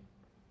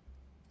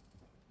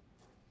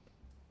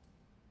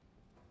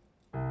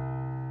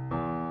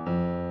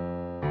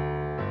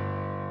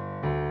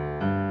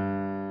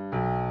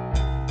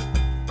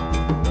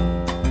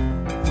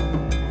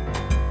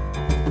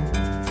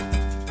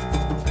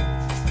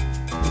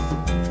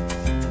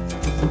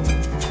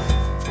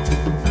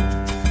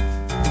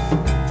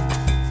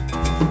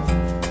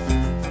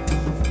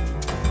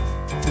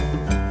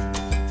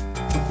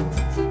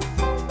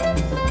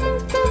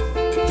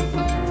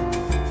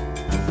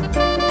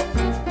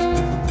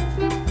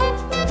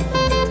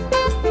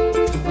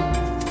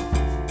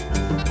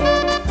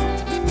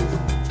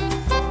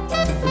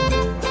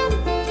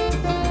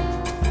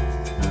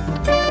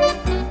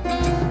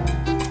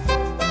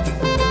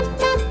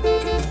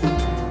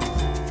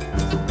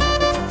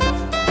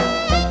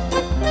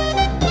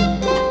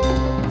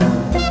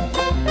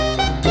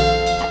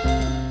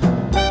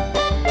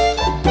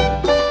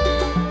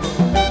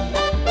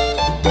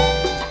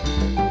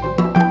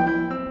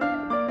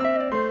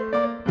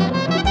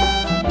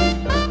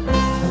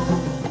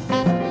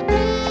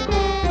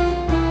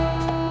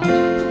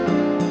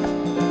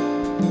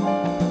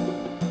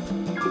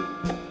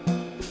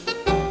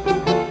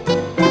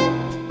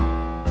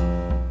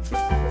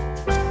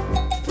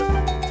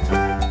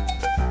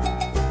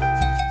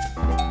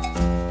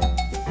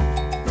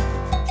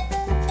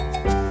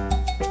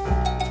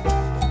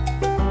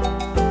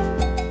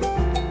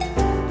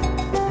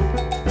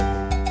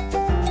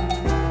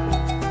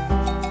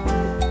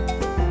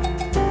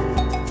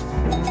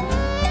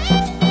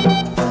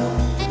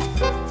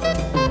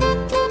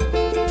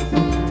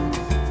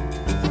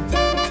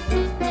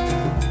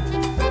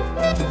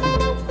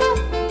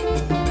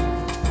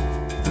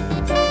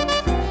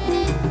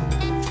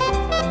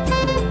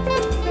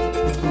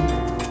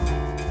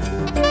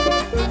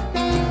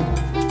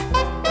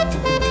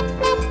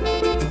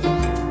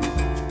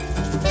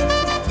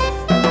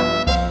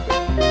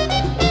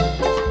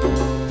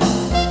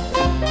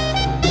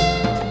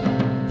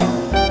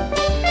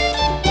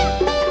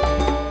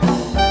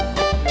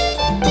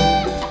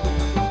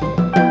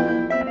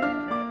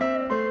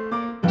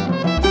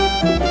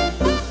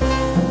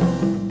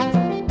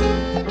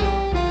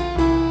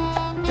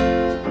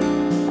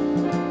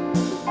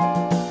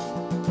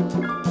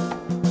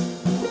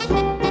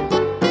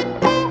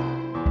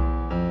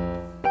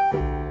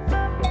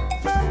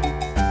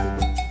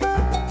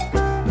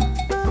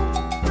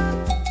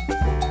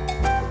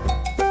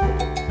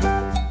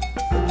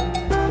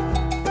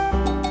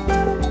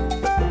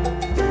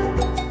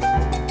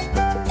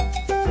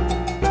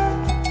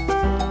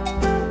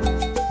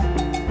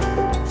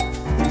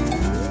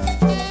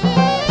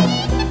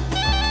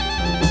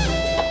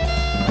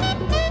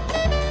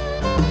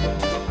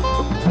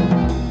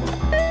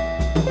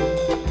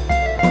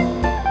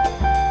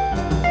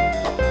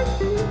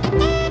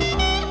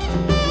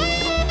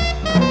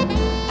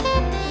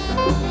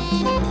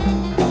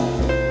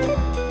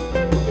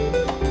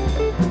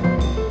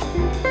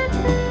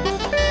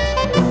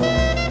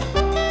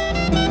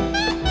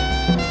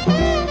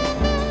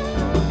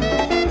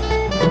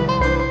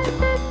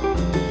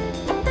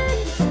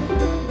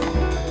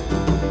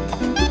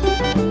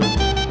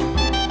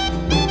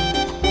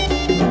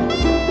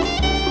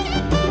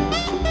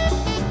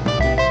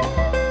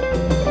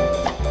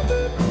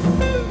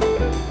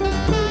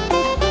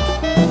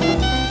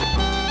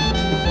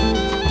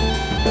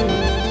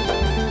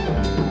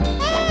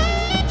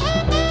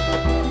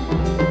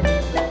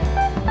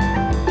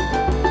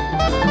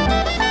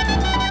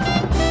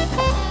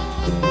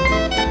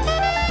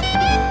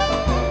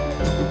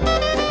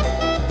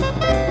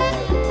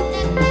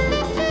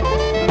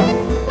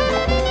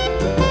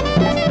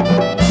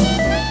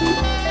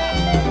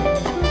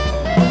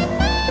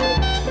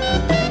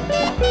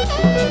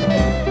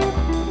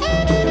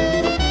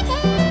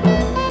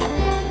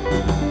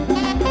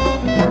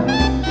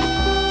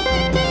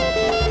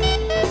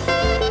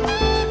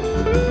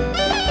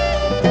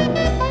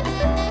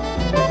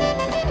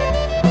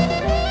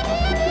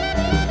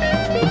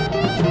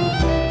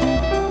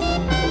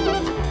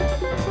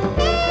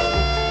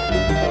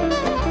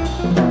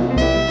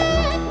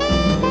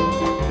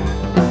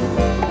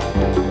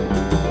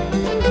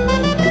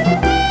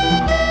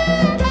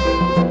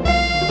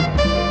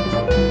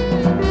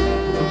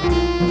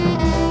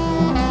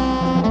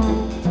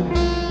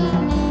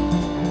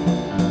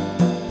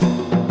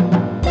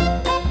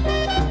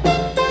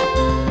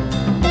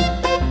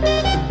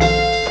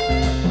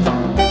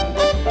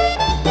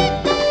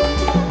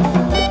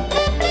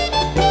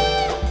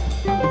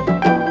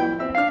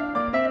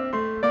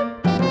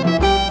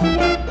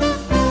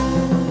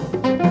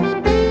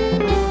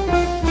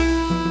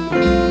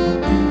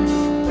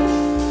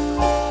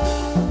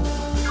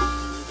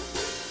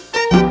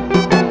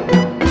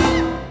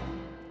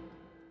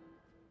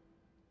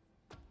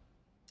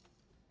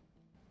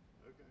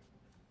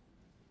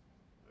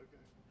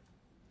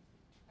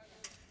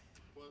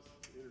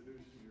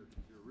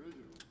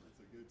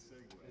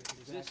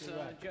 Is this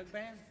jug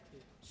band?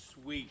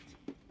 Sweet.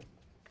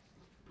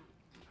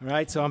 All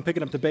right, so I'm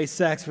picking up the bass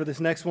sax for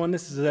this next one.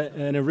 This is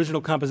an original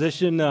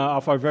composition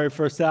off our very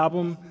first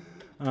album.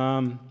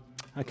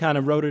 I kind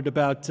of wrote it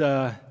about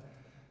the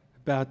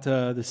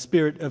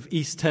spirit of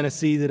East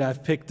Tennessee that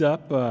I've picked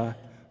up. I'm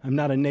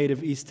not a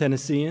native East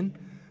Tennessean,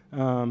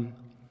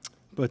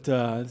 but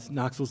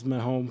Knoxville's been my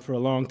home for a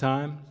long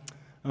time.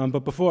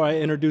 But before I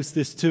introduce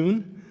this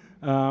tune,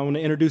 I want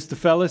to introduce the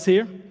fellas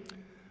here.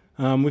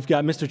 We've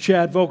got Mr.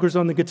 Chad Volkers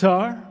on the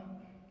guitar,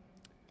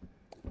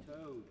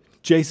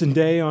 Jason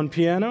Day on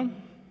piano.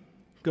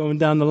 Going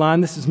down the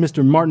line, this is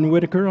Mr. Martin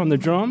Whitaker on the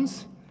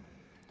drums,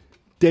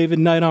 David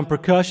Knight on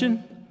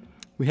percussion.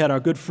 We had our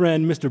good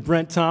friend Mr.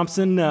 Brent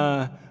Thompson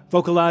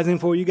vocalizing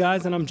for you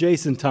guys, and I'm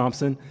Jason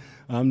Thompson.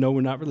 No, we're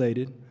not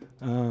related.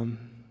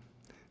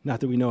 Not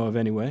that we know of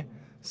anyway.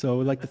 So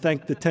we'd like to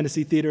thank the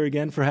Tennessee Theater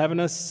again for having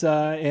us,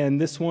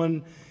 and this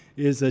one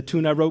is a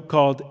tune I wrote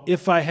called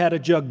If I Had a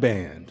Jug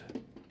Band.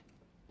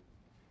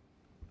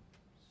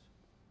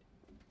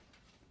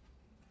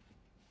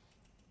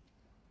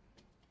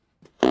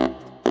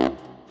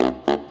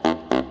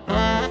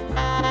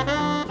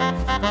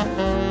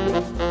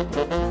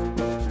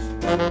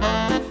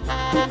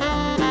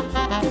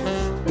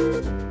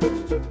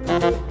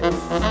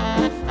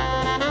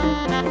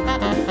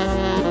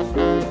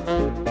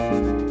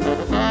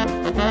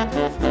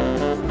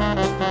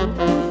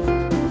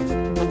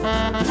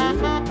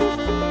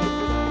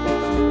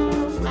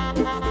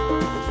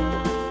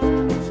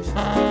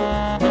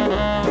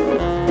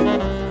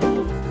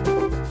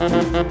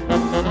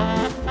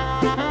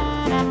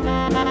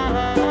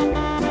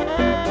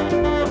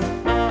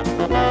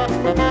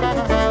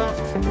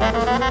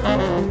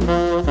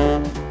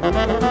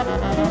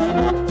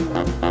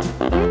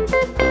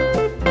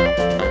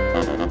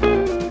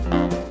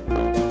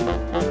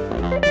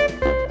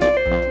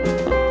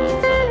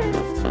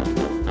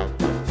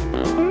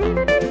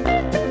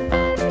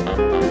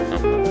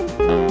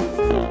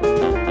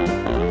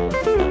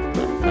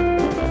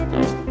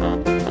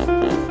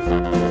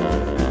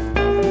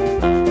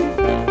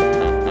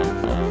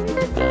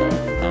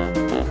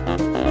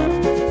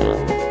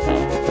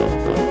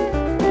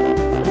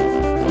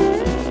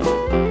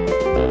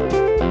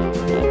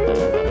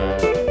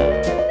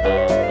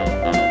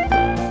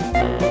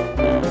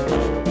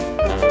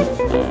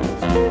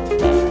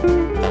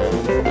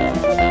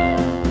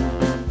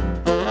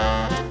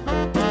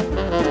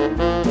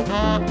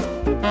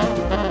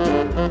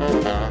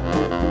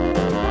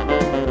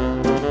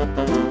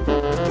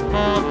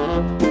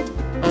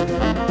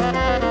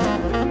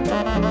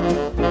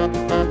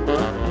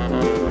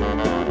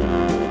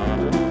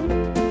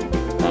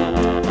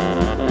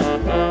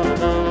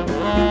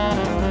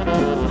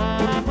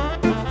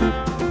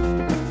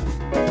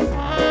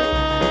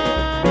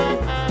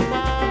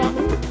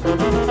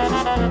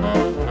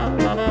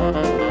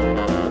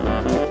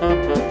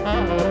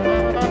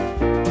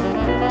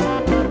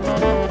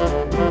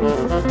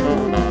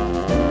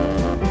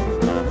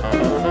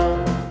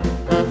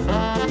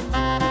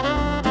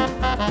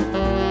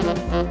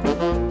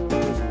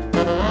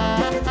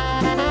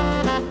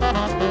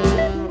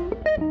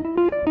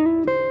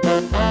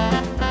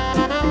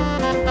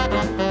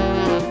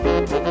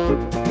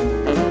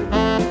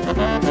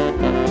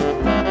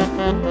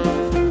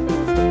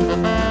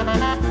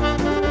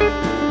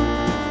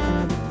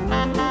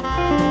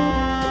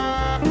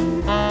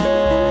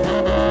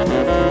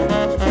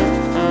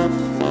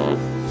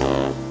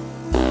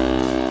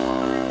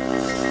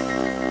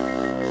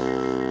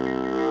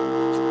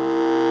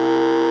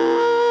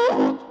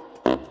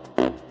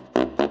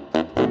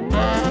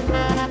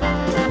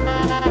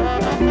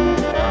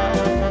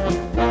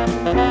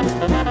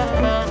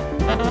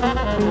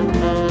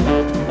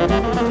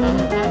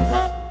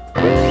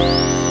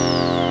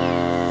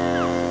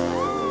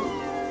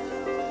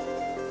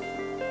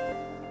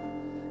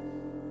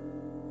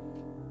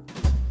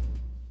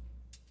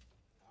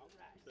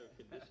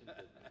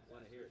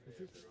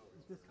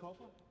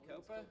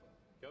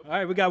 All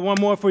right, we got one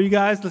more for you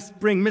guys. Let's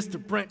bring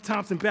Mr. Brent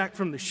Thompson back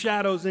from the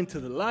shadows into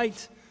the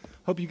light.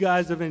 Hope you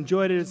guys have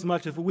enjoyed it as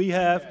much as we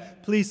have.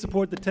 Please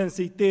support the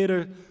Tennessee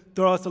Theater,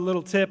 throw us a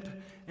little tip,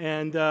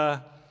 and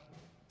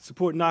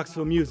support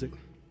Knoxville music.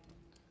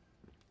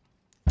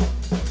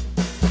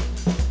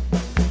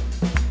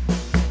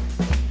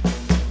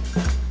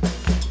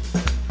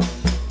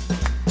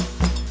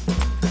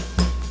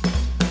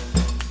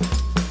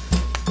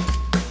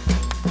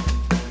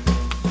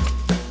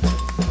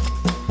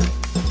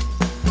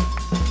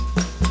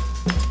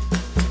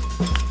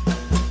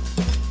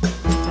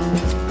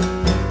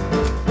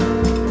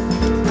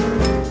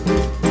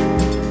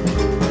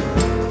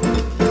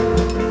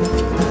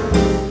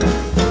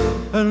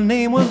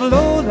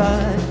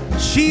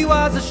 She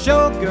was a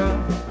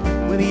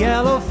showgirl with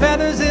yellow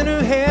feathers in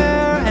her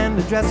hair and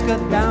a dress cut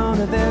down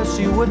to there.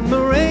 She would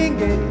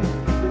merengue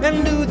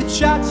and do the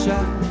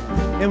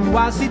cha-cha. And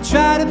while she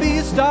tried to be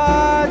a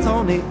star,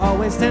 Tony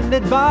always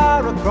tended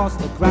bar across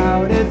the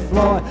crowded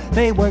floor.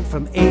 They worked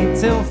from 8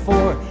 till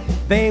 4.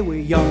 They were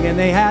young and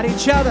they had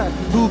each other.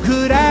 Who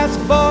could ask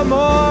for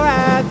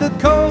more?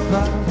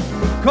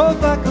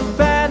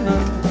 Copacabana,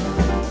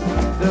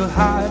 the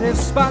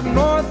hottest spot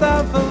north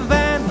of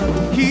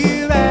Havana.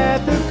 Here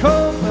at the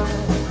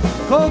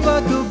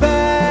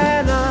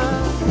Copacabana,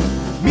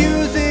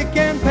 music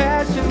and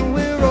passion,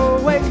 we're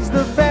always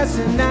the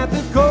fashion at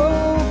the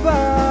Copa.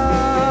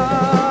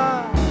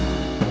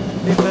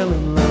 They fell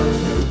in love.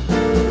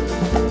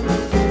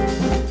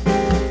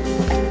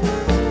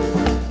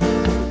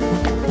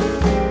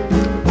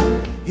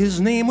 His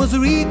name was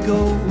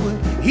Rico,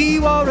 he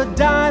wore a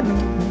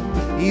diamond.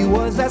 He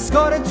was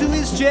escorted to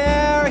his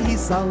chair. He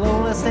saw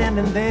Lola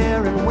standing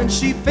there, and when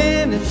she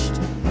finished,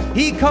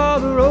 he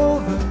called her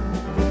over.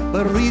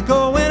 But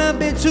Rico went a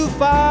bit too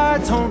far.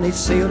 Tony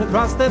sailed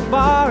across the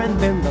bar, and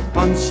then the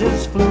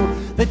punches flew.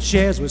 The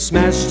chairs were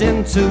smashed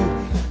in two.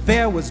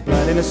 There was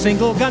blood in a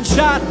single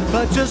gunshot,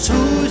 but just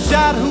who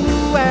shot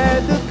who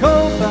at the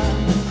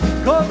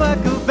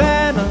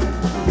Copacabana,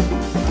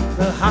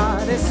 the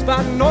hottest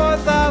spot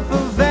north of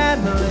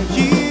Havana.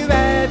 Here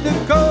at the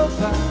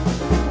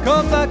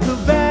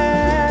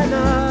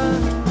Copacabana,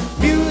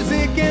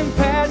 music and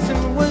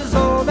passion was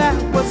all that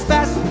was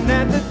fashion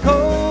at the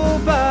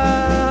Copa.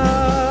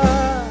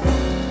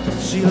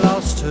 She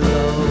lost her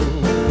love.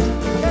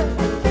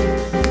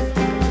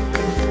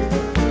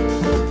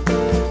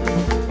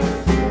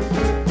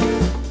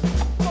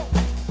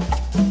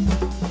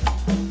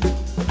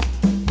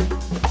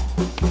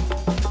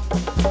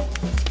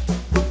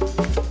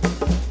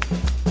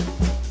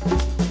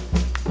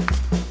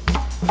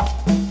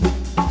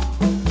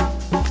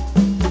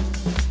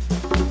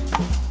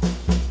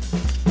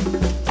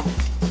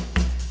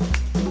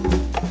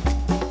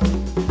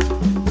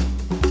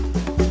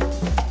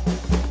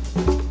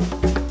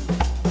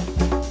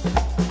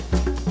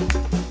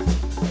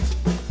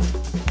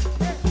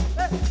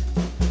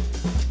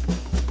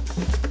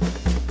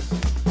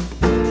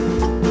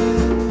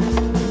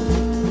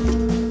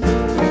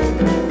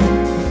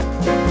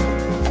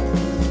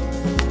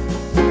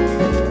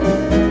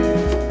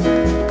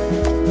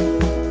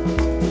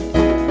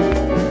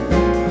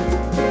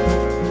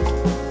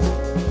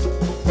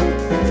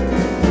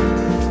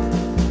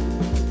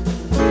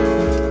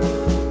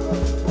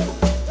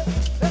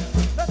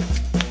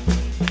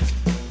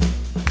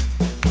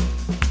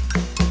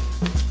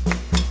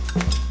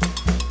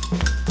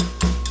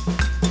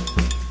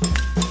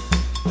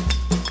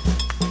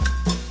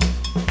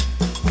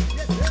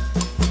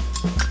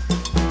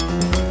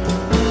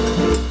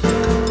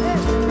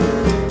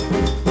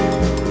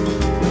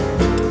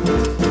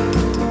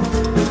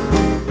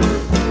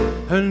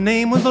 Her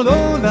name was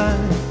Lola,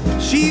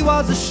 she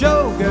was a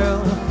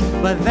showgirl,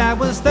 but that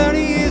was 30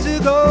 years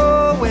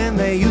ago when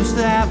they used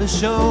to have the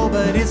show.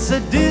 But it's a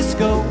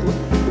disco,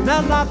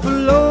 not for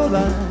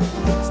Lola.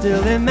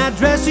 Still in that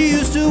dress she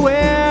used to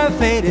wear,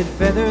 faded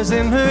feathers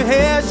in her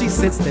hair. She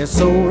sits there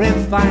so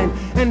refined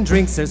and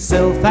drinks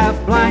herself half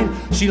blind.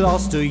 She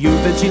lost her youth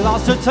and she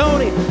lost her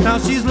Tony, now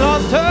she's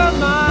lost her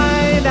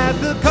mind at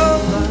the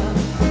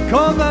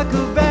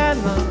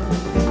Copacabana,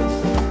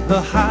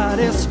 the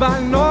hottest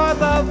spot north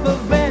of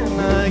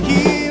Havana.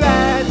 Here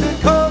at the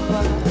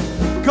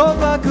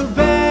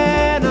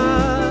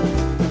Copacabana,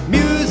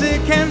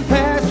 music and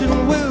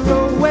passion, we're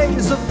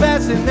always a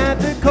fashion at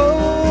the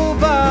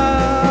Copa.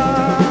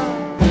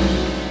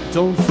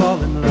 Don't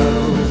fall in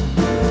love.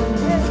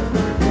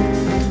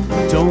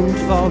 Don't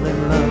fall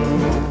in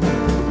love.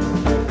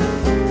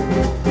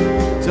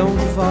 Don't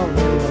fall in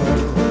love.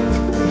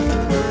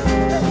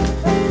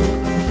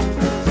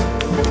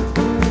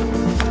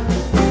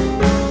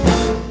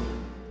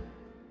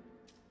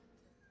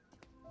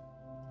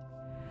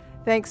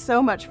 Thanks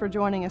so much for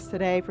joining us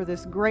today for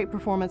this great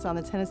performance on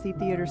the Tennessee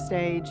Theater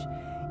stage.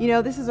 You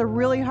know, this is a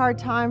really hard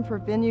time for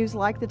venues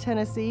like the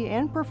Tennessee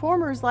and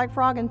performers like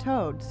Frog and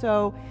Toad.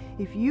 So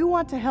if you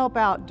want to help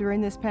out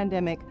during this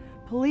pandemic,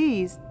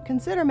 please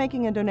consider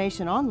making a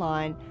donation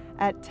online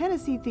at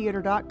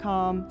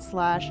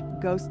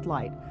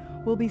tennesseetheater.com/ghostlight.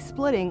 We'll be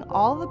splitting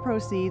all the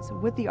proceeds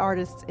with the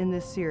artists in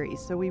this series,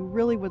 so we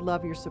really would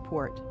love your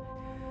support.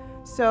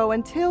 So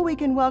until we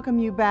can welcome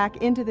you back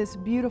into this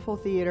beautiful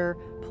theater,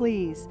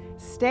 please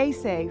stay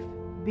safe,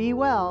 be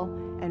well,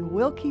 and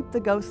we'll keep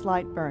the ghost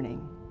light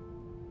burning.